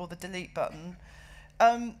or the delete button.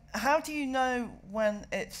 How do you know when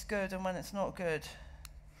it's good and when it's not good?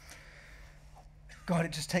 God,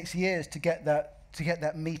 it just takes years to get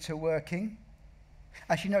that meter working.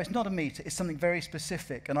 Actually, no, it's not a meter. It's something very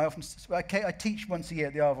specific. And I teach once a year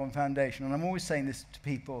at the Arvon Foundation, and I'm always saying this to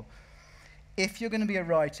people. If you're going to be a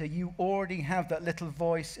writer, you already have that little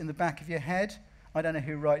voice in the back of your head. I don't know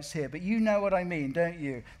who writes here, but you know what I mean, don't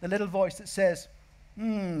you? The little voice that says,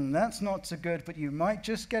 that's not so good, but you might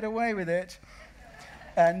just get away with it.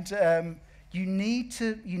 And you need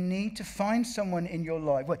to find someone in your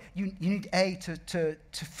life. Well, you need to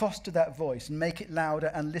foster that voice and make it louder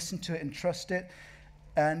and listen to it and trust it.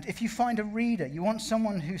 And if you find a reader, you want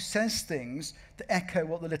someone who says things that echo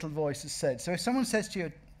what the little voice has said. So if someone says to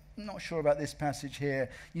you, I'm not sure about this passage here,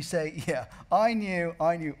 you say, yeah, I knew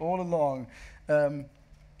all along.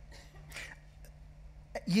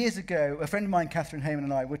 Years ago, a friend of mine, Catherine Hayman,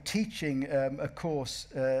 and I were teaching a course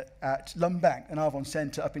at Lumbank, an Arvon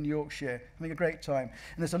centre up in Yorkshire, having a great time.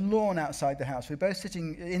 And there's a lawn outside the house. We're both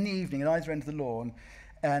sitting in the evening at either end of the lawn,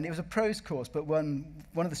 and it was a prose course, but one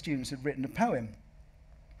of the students had written a poem.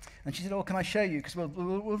 And she said, can I show you? Because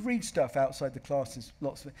we'll read stuff outside the classes,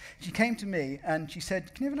 lots of it. She came to me and she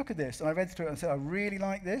said, can you have a look at this? And I read through it and said, I really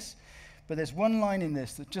like this, but there's one line in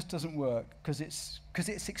this that just doesn't work because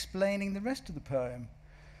it's explaining the rest of the poem.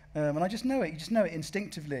 And I just know it. You just know it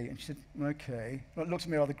instinctively. And she said, okay. Well, looked at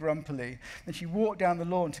me rather grumpily. Then she walked down the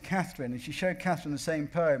lawn to Catherine and she showed Catherine the same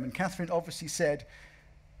poem. And Catherine obviously said,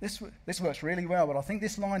 this works really well, but I think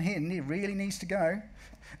this line here really needs to go.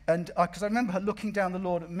 And because I remember her looking down the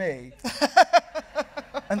lawn at me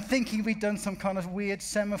and thinking we'd done some kind of weird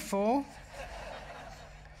semaphore.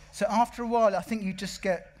 So after a while, I think you just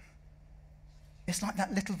get, it's like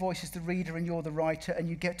that little voice is the reader and you're the writer, and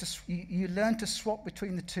you learn to swap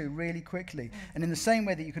between the two really quickly. And in the same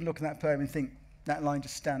way that you can look at that poem and think, that line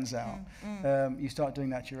just stands out, you start doing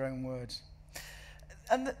that to your own words.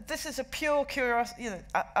 And this is a pure curiosity,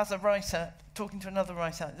 as a writer, talking to another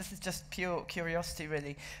writer, this is just pure curiosity,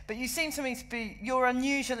 really. But you seem to me to be, you're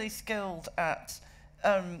unusually skilled at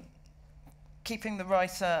keeping the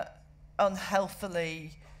writer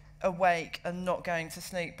unhealthily awake and not going to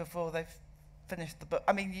sleep before they've finished the book.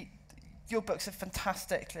 I mean, your books are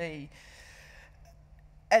fantastically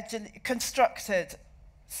constructed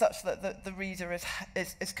such that the reader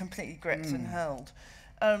is completely gripped and held.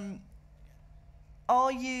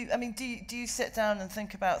 Do you sit down and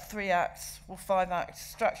think about 3 acts or 5 act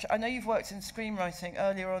structure? I know you've worked in screenwriting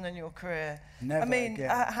earlier on in your career. Never again.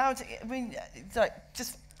 How are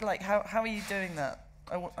you doing that?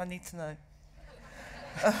 I need to know.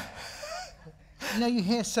 You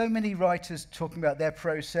hear so many writers talking about their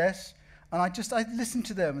process, and I listen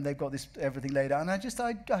to them and they've got everything laid out, and I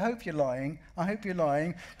hope you're lying. I hope you're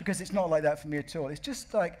lying, because it's not like that for me at all. It's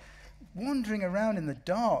just like, wandering around in the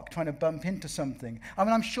dark trying to bump into something. I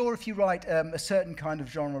mean, I'm sure if you write a certain kind of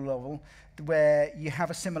genre novel where you have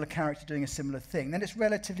a similar character doing a similar thing, then it's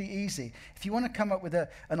relatively easy. If you want to come up with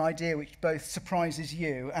an idea which both surprises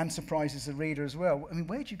you and surprises the reader as well, I mean,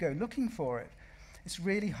 where do you go looking for it? It's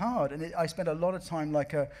really hard, and I spend a lot of time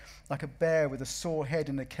like a bear with a sore head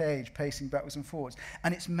in a cage, pacing backwards and forwards.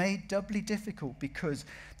 And it's made doubly difficult because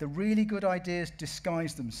the really good ideas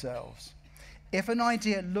disguise themselves. If an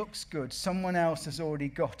idea looks good, someone else has already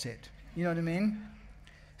got it. You know what I mean?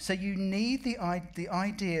 So you need the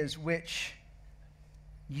ideas which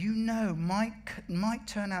you know might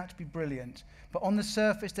turn out to be brilliant, but on the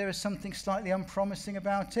surface there is something slightly unpromising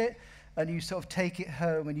about it, and you sort of take it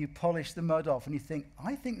home and you polish the mud off and you think,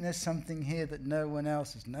 I think there's something here that no one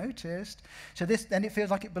else has noticed. So then it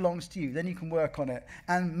feels like it belongs to you. Then you can work on it.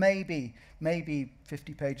 And maybe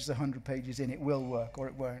 50 pages, 100 pages in, it will work or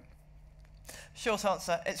it won't. Short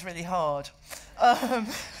answer, it's really hard.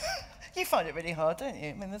 You find it really hard, don't you?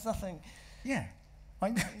 I mean, there's nothing... Yeah. I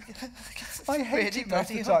hate it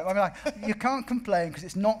most of the time. I mean, you can't complain because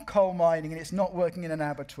it's not coal mining and it's not working in an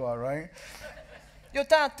abattoir, right? Your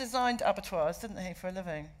dad designed abattoirs, didn't he, for a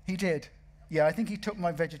living? He did. Yeah, I think he took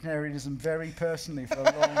my vegetarianism very personally for a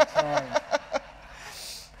long time.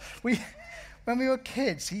 When we were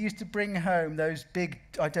kids, he used to bring home those big,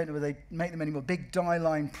 I don't know whether they make them anymore, big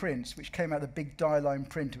die-line prints, which came out of the big die-line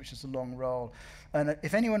printer, which is a long roll. And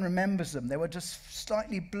if anyone remembers them, they were just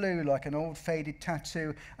slightly blue, like an old faded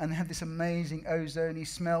tattoo, and they had this amazing ozony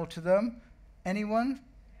smell to them. Anyone?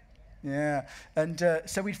 Yeah, and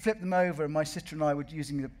so we'd flip them over, and my sister and I would,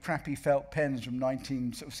 using the crappy felt pens from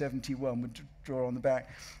 1971, would draw on the back.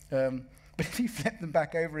 But if you flip them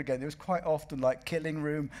back over again, there was quite often like killing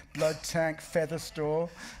room, blood tank, feather store.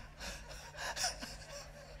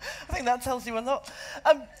 I think that tells you a lot.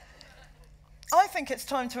 I think it's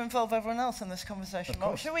time to involve everyone else in this conversation,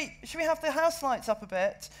 Mark. Should we have the house lights up a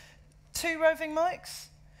bit? 2 roving mics?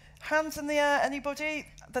 Hands in the air, anybody?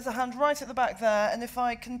 There's a hand right at the back there, and if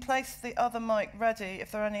I can place the other mic ready,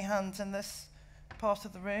 if there are any hands in this part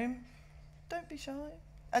of the room. Don't be shy.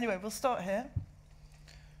 Anyway, we'll start here.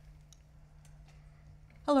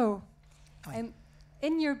 Hello.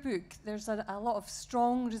 In your book, there's a lot of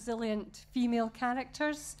strong, resilient female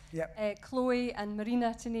characters. Yep. Chloe and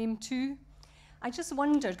Marina, to name 2. I just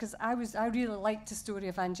wondered, because I really liked the story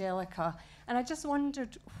of Angelica, and I just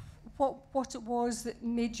wondered what it was that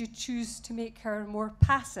made you choose to make her more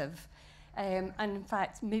passive, and in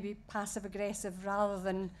fact maybe passive-aggressive rather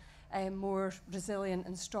than more resilient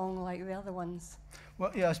and strong like the other ones.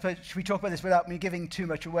 Well, yeah, I suppose, should we talk about this without me giving too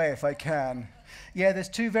much away, if I can? Yeah, there's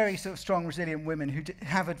 2 very sort of strong, resilient women who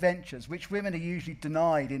have adventures, which women are usually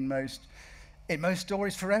denied in most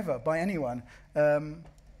stories forever by anyone.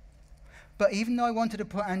 But even though I wanted to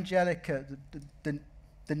put Angelica,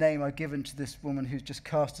 the name I've given to this woman who's just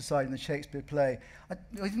cast aside in the Shakespeare play,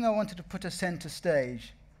 even though I wanted to put her centre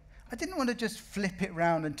stage, I didn't want to just flip it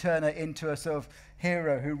round and turn her into a sort of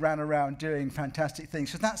hero who ran around doing fantastic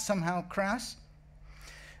things. So that's somehow crass.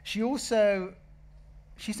 She's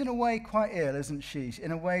in a way quite ill, isn't she?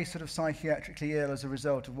 In a way sort of psychiatrically ill as a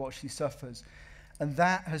result of what she suffers. And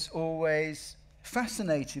that has always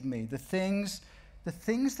fascinated me. The things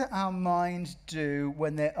that our minds do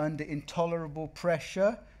when they're under intolerable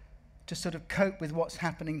pressure to sort of cope with what's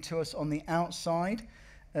happening to us on the outside.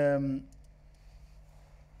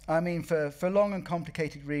 I mean, for long and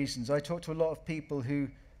complicated reasons. I talk to a lot of people who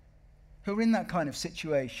are in that kind of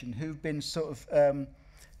situation, who've been sort of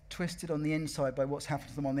twisted on the inside by what's happened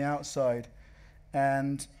to them on the outside.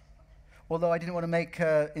 And although I didn't want to make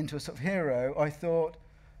her into a sort of hero, I thought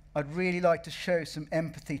I'd really like to show some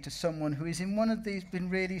empathy to someone who is in one of these, been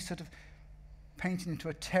really sort of painted into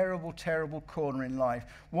a terrible, terrible corner in life.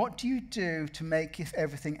 What do you do to make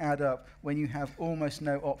everything add up when you have almost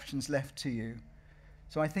no options left to you?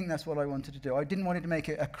 So I think that's what I wanted to do. I didn't want it to make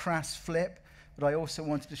it a crass flip, but I also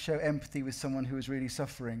wanted to show empathy with someone who was really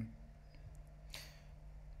suffering.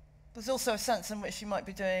 There's also a sense in which you might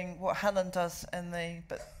be doing what Helen does in the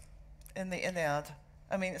Iliad.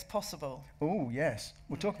 I mean, it's possible. Oh, yes.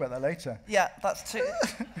 We'll talk about that later. Yeah, that's true.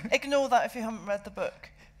 Ignore that if you haven't read the book,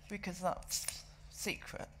 because that's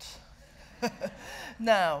secret.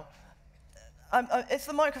 Now, is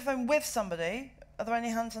the microphone with somebody? Are there any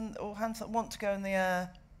hands or hands that want to go in the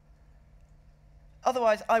air?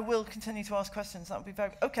 Otherwise, I will continue to ask questions. That would be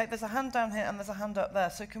very... Okay, there's a hand down here and there's a hand up there.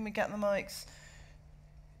 So can we get the mics?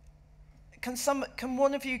 Can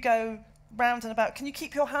one of you go round and about? Can you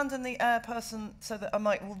keep your hand in the air, person, so that a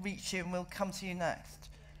mic will reach you and we'll come to you next?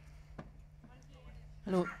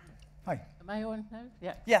 Hello. Hi. Am I on now?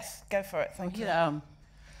 Yeah. Yes, go for it. Thank you. Here I am.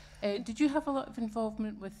 Did you have a lot of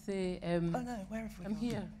involvement with the... Oh no, where have we I'm gone?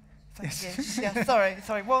 here. Thank you. Yeah,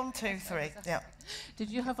 sorry. 1, 2, 3. Yeah. Did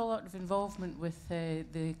you have a lot of involvement with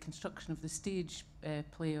the construction of the stage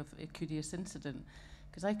play of A Curious Incident?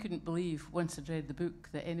 Because I couldn't believe, once I'd read the book,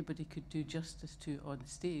 that anybody could do justice to it on the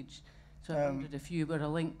stage. So I wondered if you were a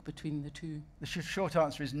link between the two. The short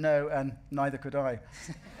answer is no, and neither could I.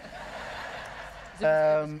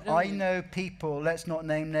 I know people, let's not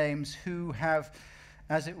name names, who have,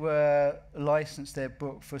 as it were, licensed their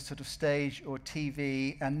book for sort of stage or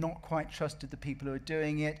TV and not quite trusted the people who are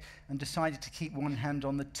doing it and decided to keep one hand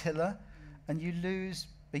on the tiller, and you lose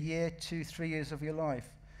a year, 2, 3 years of your life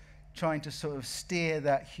trying to sort of steer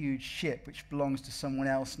that huge ship which belongs to someone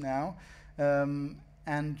else now.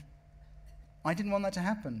 And I didn't want that to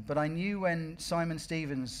happen, but I knew when Simon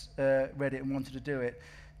Stevens read it and wanted to do it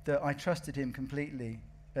that I trusted him completely.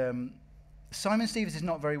 Simon Stevens is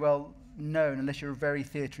not very well known unless you're a very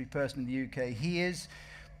theatre-y person in the UK. He is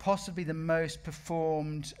possibly the most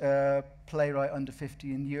performed playwright under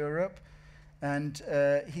 50 in Europe, and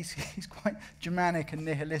he's quite Germanic and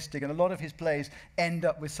nihilistic, and a lot of his plays end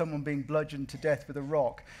up with someone being bludgeoned to death with a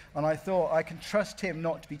rock, and I thought I can trust him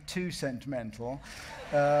not to be too sentimental.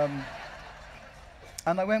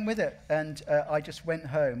 And I went with it, and I just went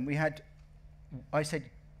home. I said,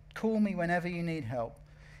 call me whenever you need help.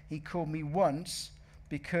 He called me once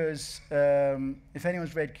because if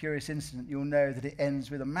anyone's read Curious Incident, you'll know that it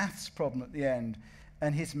ends with a maths problem at the end,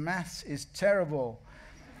 and his maths is terrible.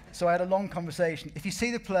 So I had a long conversation. If you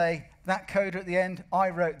see the play, that coda at the end, I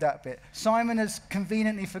wrote that bit. Simon has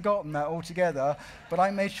conveniently forgotten that altogether, but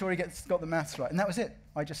I made sure he got the maths right, and that was it.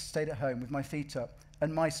 I just stayed at home with my feet up.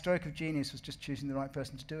 And my stroke of genius was just choosing the right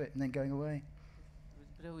person to do it and then going away. It was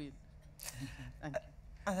brilliant. Thank you.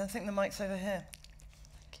 And I think the mic's over here.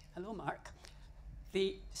 Hello, Mark.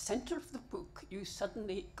 The centre of the book, you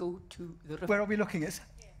suddenly go to the river. Where are we looking at?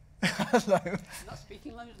 Hello. Not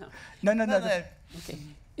speaking loud enough. No. Okay.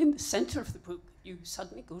 In the centre of the book, you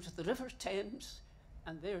suddenly go to the River Thames,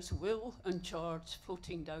 and there's Will and George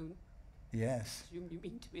floating down. Yes. I assume you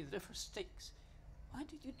mean to be the River Styx. Why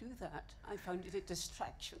did you do that? I found it a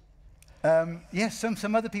distraction. Yes,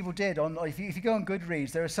 some other people did. If you go on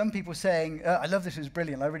Goodreads, there are some people saying, I love this, it was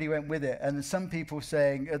brilliant, I really went with it. And there's some people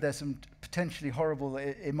saying, there's some potentially horrible,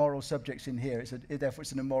 immoral subjects in here, therefore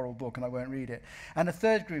it's an immoral book and I won't read it. And a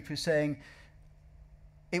third group who's saying,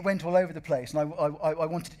 it went all over the place and I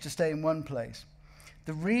wanted it to stay in one place.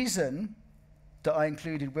 The reason that I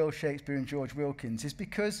included Will Shakespeare and George Wilkins is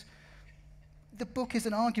because the book is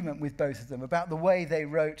an argument with both of them about the way they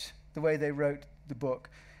wrote the book.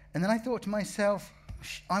 And then I thought to myself,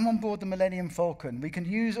 I'm on board the Millennium Falcon. We can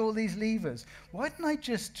use all these levers. Why didn't I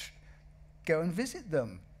just go and visit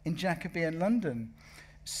them in Jacobean London?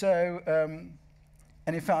 So,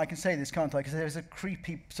 and in fact, I can say this, can't I? Because there's a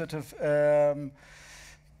creepy sort of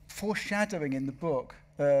foreshadowing in the book.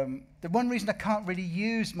 The one reason I can't really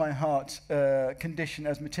use my heart condition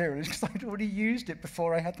as material is because I'd already used it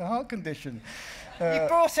before I had the heart condition. You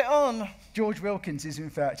brought it on. George Wilkins is, in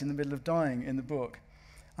fact, in the middle of dying in the book.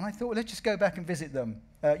 And I thought, well, let's just go back and visit them.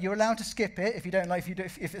 You're allowed to skip it if you don't like,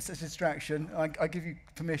 if it's a distraction. I give you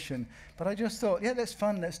permission. But I just thought, yeah, that's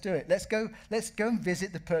fun. Let's do it. Let's go and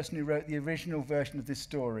visit the person who wrote the original version of this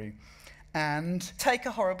story, and take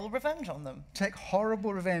a horrible revenge on them. Take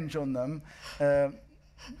horrible revenge on them.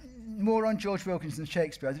 More on George Wilkins than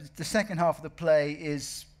Shakespeare. The second half of the play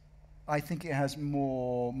is, I think it has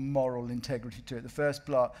more moral integrity to it. The first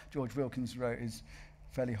part George Wilkins wrote is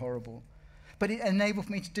fairly horrible. But it enabled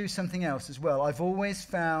me to do something else as well. I've always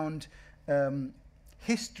found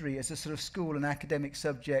history as a sort of school and academic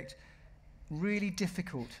subject really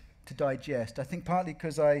difficult to digest. I think partly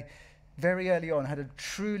because I, very early on, had a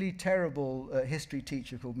truly terrible history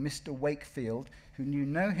teacher called Mr. Wakefield, who knew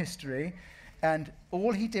no history, and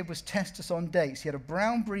all he did was test us on dates. He had a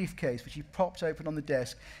brown briefcase, which he popped open on the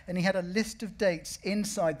desk, and he had a list of dates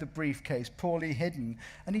inside the briefcase, poorly hidden,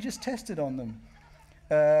 and he just tested on them.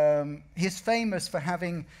 He's famous for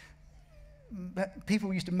having,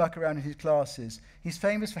 people used to muck around in his classes. He's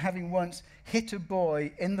famous for having once hit a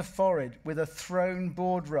boy in the forehead with a thrown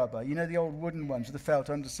board rubber, you know, the old wooden ones with the felt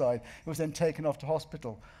underside. It was then taken off to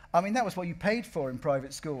hospital. I mean, that was what you paid for in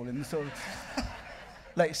private school in the sort of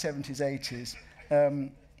late 70s, 80s.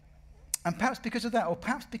 And perhaps because of that, or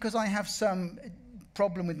perhaps because I have some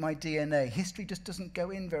problem with my DNA, history just doesn't go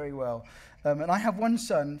in very well. And I have one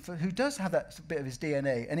son who does have that bit of his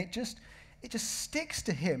DNA, and it just sticks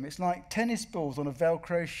to him. It's like tennis balls on a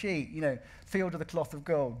Velcro sheet, you know, Field of the Cloth of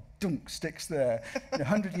Gold, dunk, sticks there.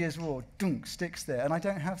 100 Years' War, dunk, sticks there. And I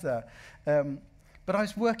don't have that. But I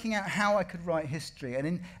was working out how I could write history,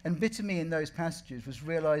 and bit of me in those passages was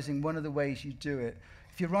realizing one of the ways you do it.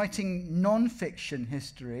 If you're writing non-fiction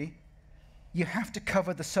history, you have to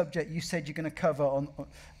cover the subject you said you're going to cover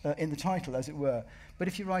in the title, as it were. But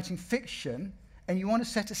if you're writing fiction, and you want to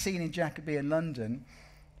set a scene in Jacobean London,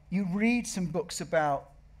 you read some books about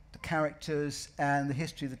the characters and the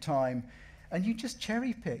history of the time, and you just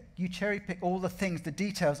cherry pick. You cherry pick all the things, the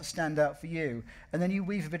details that stand out for you, and then you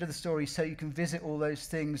weave a bit of the story so you can visit all those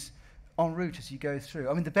things en route as you go through.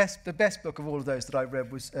 I mean, the best book of all of those that I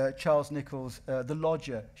read was Charles Nichols' The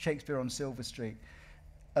Lodger, Shakespeare on Silver Street.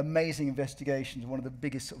 Amazing investigations, one of the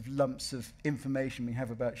biggest sort of lumps of information we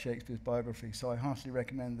have about Shakespeare's biography, so I heartily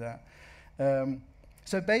recommend that.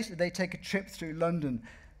 So basically, they take a trip through London,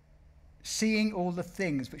 seeing all the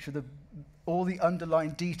things which are all the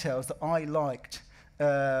underlying details that I liked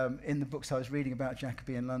in the books I was reading about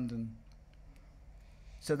Jacobean London.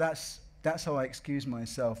 So that's how I excuse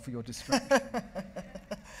myself for your distraction.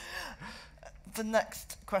 The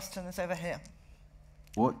next question is over here.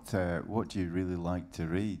 What do you really like to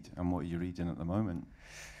read, and what are you reading at the moment?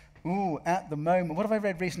 Ooh, at the moment. What have I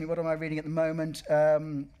read recently? What am I reading at the moment?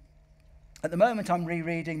 At the moment, I'm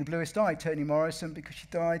rereading The Bluest Eye, Toni Morrison, because she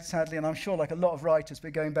died, sadly, and I'm sure, like a lot of writers, we're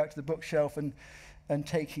going back to the bookshelf and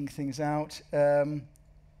taking things out.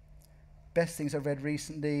 Best things I've read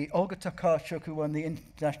recently, Olga Tokarczuk, who won the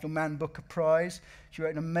International Man Booker Prize. She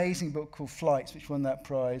wrote an amazing book called Flights, which won that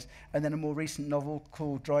prize, and then a more recent novel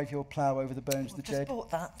called Drive Your Plough Over the Bones of the Dead. Just bought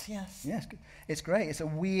that, yes. Yes, it's great. It's a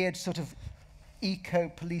weird sort of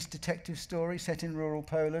eco-police detective story set in rural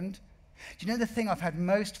Poland. Do you know the thing I've had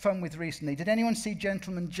most fun with recently? Did anyone see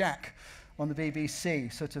Gentleman Jack on the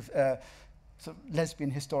BBC? Sort of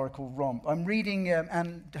lesbian historical romp. I'm reading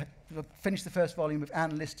finished the first volume of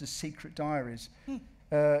Anne Lister's Secret Diaries.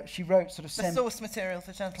 She wrote sort of the source material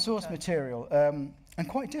for Gentleman source Jack. material, and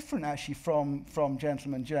quite different actually from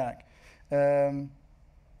Gentleman Jack.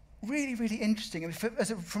 Really, really interesting. I mean,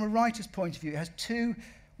 from a writer's point of view, it has two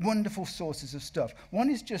wonderful sources of stuff. One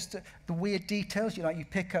is just the weird details you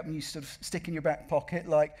pick up and you sort of stick in your back pocket,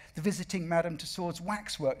 like the visiting Madame Tussauds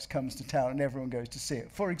waxworks comes to town and everyone goes to see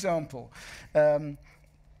it, for example. But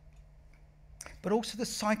also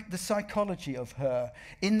the psychology of her.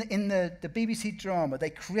 In the BBC drama, they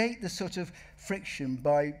create the sort of friction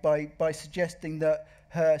by suggesting that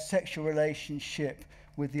her sexual relationship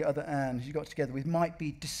with the other Anne she got together with might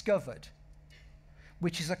be discovered,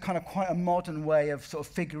 which is a kind of quite a modern way of sort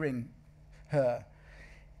of figuring her.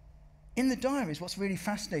 In the diaries, what's really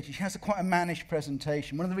fascinating, she has quite a mannish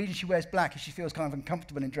presentation. One of the reasons she wears black is she feels kind of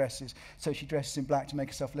uncomfortable in dresses, so she dresses in black to make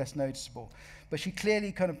herself less noticeable. But she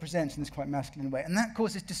clearly kind of presents in this quite masculine way, and that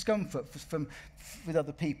causes discomfort with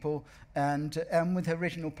other people and with her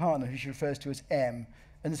original partner, who she refers to as M.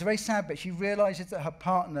 And there's a very sad bit. She realises that her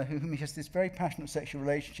partner, whom she has this very passionate sexual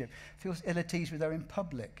relationship, feels ill at ease with her in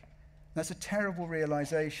public. That's a terrible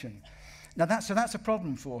realization. Now, that's a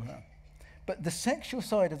problem for her. But the sexual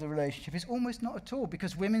side of the relationship is almost not at all,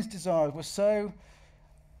 because women's desires were so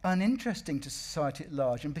uninteresting to society at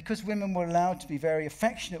large. And because women were allowed to be very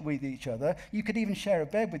affectionate with each other, you could even share a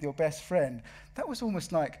bed with your best friend. That was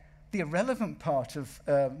almost like the irrelevant part of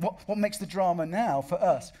what makes the drama now for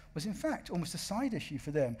us was, in fact, almost a side issue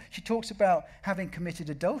for them. She talks about having committed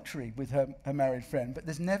adultery with her married friend, but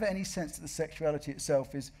there's never any sense that the sexuality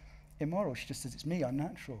itself is immoral. She just says, it's me, I'm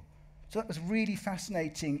natural. So that was really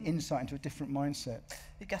fascinating insight into a different mindset.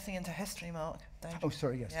 You're getting into history, Mark. Oh,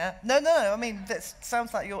 sorry, yes. Yeah. No. I mean, that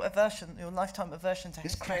sounds like your lifetime aversion to history.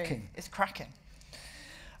 It's cracking. Is cracking.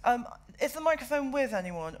 Is the microphone with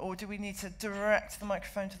anyone, or do we need to direct the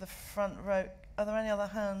microphone to the front row? Are there any other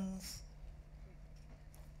hands?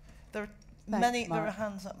 There are Thanks, there are Mark.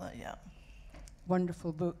 hands up there, yeah.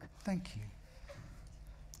 Wonderful book. Thank you.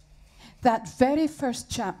 That very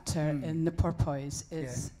first chapter in The Porpoise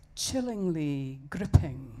is chillingly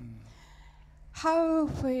gripping. How,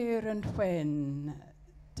 where, and when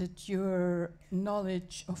did your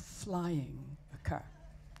knowledge of flying occur?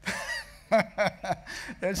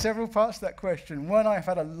 There are several parts to that question. One, I've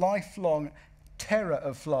had a lifelong terror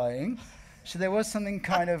of flying, so there was something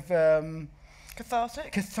kind of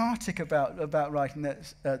cathartic about writing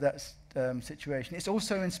that situation. It's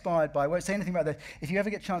also inspired by, I won't say anything about that. If you ever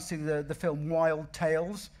get a chance to see the film Wild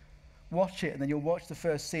Tales, watch it, and then you'll watch the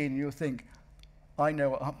first scene and you'll think, I know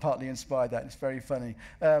what partly inspired that. It's very funny.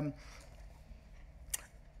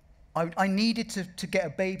 I needed to get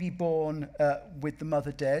a baby born with the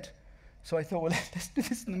mother dead, so I thought, well, let's do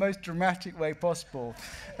this in the most dramatic way possible.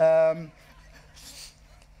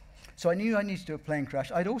 So I knew I needed to do a plane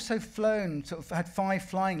crash. I'd also flown, sort of had 5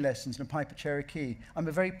 flying lessons in a Piper Cherokee. I'm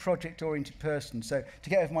a very project-oriented person, so to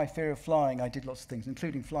get over my fear of flying, I did lots of things,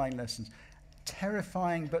 including flying lessons.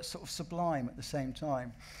 Terrifying, but sort of sublime at the same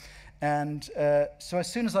time. And so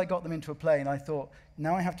as soon as I got them into a plane, I thought,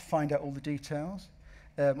 now I have to find out all the details.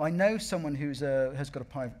 I know someone who has got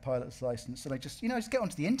a pilot's license, and I just get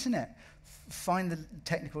onto the internet, find the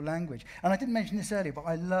technical language. And I didn't mention this earlier, but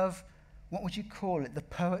I love, what would you call it, the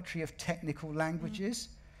poetry of technical languages.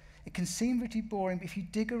 It can seem pretty boring, but if you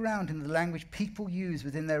dig around in the language people use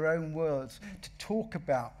within their own worlds to talk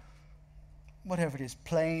about whatever it is,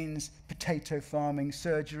 planes, potato farming,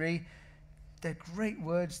 surgery, they're great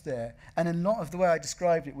words there. And a lot of the way I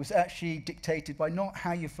described it was actually dictated by not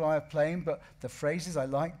how you fly a plane, but the phrases I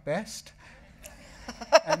like best.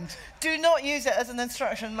 And do not use it as an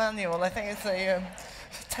instruction manual. I think it's a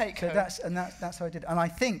take-home. So that's how I did it. And I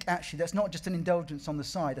think, actually, that's not just an indulgence on the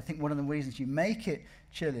side. I think one of the reasons you make it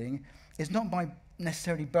chilling is not by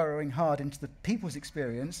necessarily burrowing hard into the people's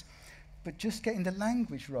experience, but just getting the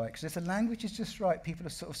language right. Because if the language is just right, people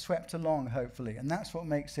are sort of swept along, hopefully. And that's what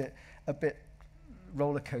makes it a bit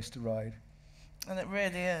roller coaster ride. And it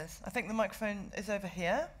really is. I think the microphone is over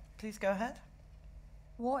here. Please go ahead.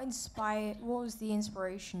 What was the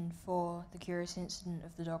inspiration for the curious incident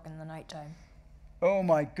of the dog in the nighttime? Oh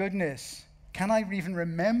my goodness. Can I even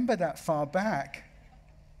remember that far back?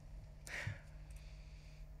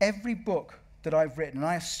 Every book that I've written, and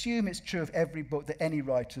I assume it's true of every book that any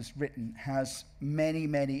writer's written, has many,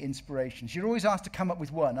 many inspirations. You're always asked to come up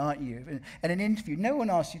with one, aren't you? In an interview, no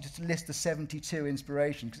one asks you to list the 72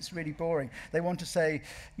 inspirations, because it's really boring. They want to say,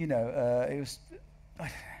 it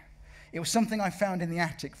was something I found in the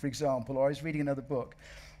attic, for example, or I was reading another book.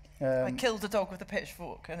 I killed a dog with a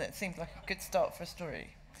pitchfork, and it seemed like a good start for a story.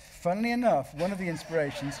 Funnily enough, one of the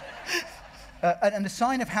inspirations, and a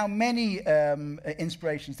sign of how many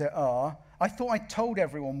inspirations there are, I thought I told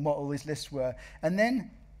everyone what all these lists were. And then,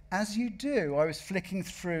 as you do, I was flicking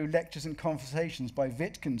through Lectures and Conversations by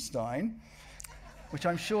Wittgenstein, which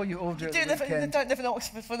I'm sure you all do at the weekend. You don't live in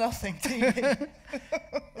Oxford for nothing, do you?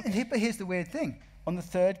 But here's the weird thing. On the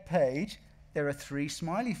 3rd page, there are 3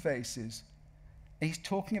 smiley faces. And he's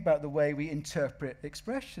talking about the way we interpret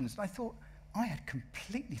expressions. And I thought, I had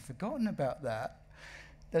completely forgotten about that.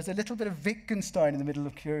 There's a little bit of Wittgenstein in the beginning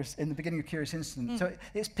of Curious Incident. So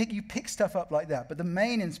you pick stuff up like that. But the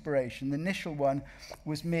main inspiration, the initial one,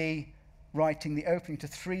 was me writing the opening to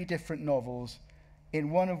 3 different novels,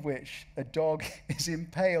 in one of which a dog is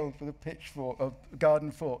impaled with a pitchfork, a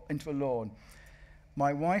garden fork, into a lawn.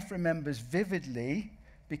 My wife remembers vividly,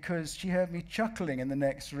 because she heard me chuckling in the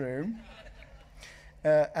next room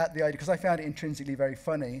at the idea, because I found it intrinsically very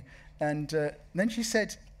funny. And then she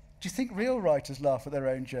said, do you think real writers laugh at their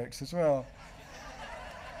own jokes as well?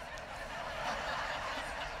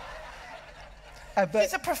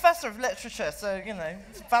 She's a professor of literature, so,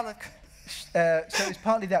 it's valid. So it's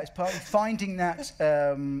partly that. It's partly finding that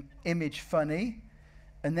image funny,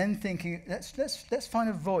 and then thinking, let's find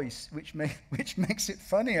a voice which makes it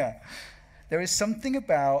funnier. There is something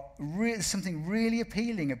about something really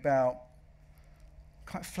appealing about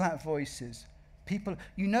quite flat voices. People,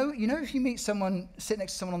 if you meet someone, sit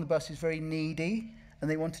next to someone on the bus who's very needy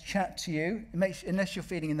and they want to chat to you, unless you're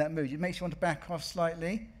feeling in that mood, it makes you want to back off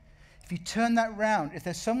slightly. If you turn that round, if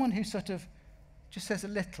there's someone who sort of just says a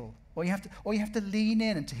little, or you have to lean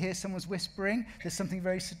in and to hear someone's whispering, there's something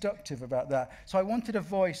very seductive about that. So I wanted a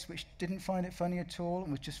voice which didn't find it funny at all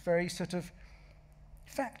and was just very sort of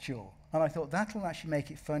factual. And I thought that'll actually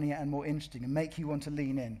make it funnier and more interesting and make you want to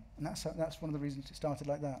lean in. And that's one of the reasons it started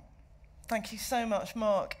like that. Thank you so much,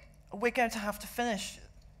 Mark. We're going to have to finish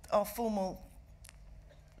our formal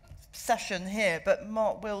session here, but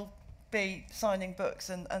Mark will be signing books,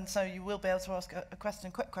 and so you will be able to ask a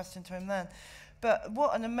quick question to him then. But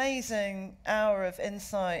what an amazing hour of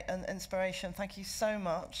insight and inspiration. Thank you so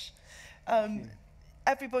much.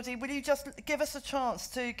 Everybody, will you just give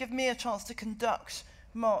me a chance to conduct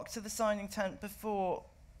Mark to the signing tent before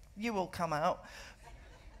you all come out?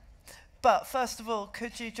 But first of all,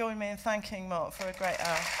 could you join me in thanking Mark for a great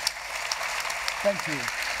hour? Thank you.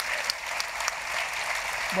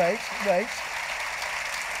 Wait.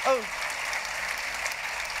 Oh.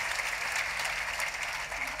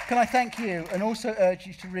 Can I thank you and also urge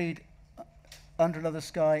you to read Under Another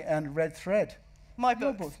Sky and Red Thread? My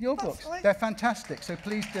books. Your books. They're fantastic, so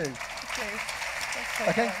please do. Please.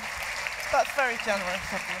 Okay. That's very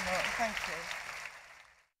generous of you, Mark. Thank you.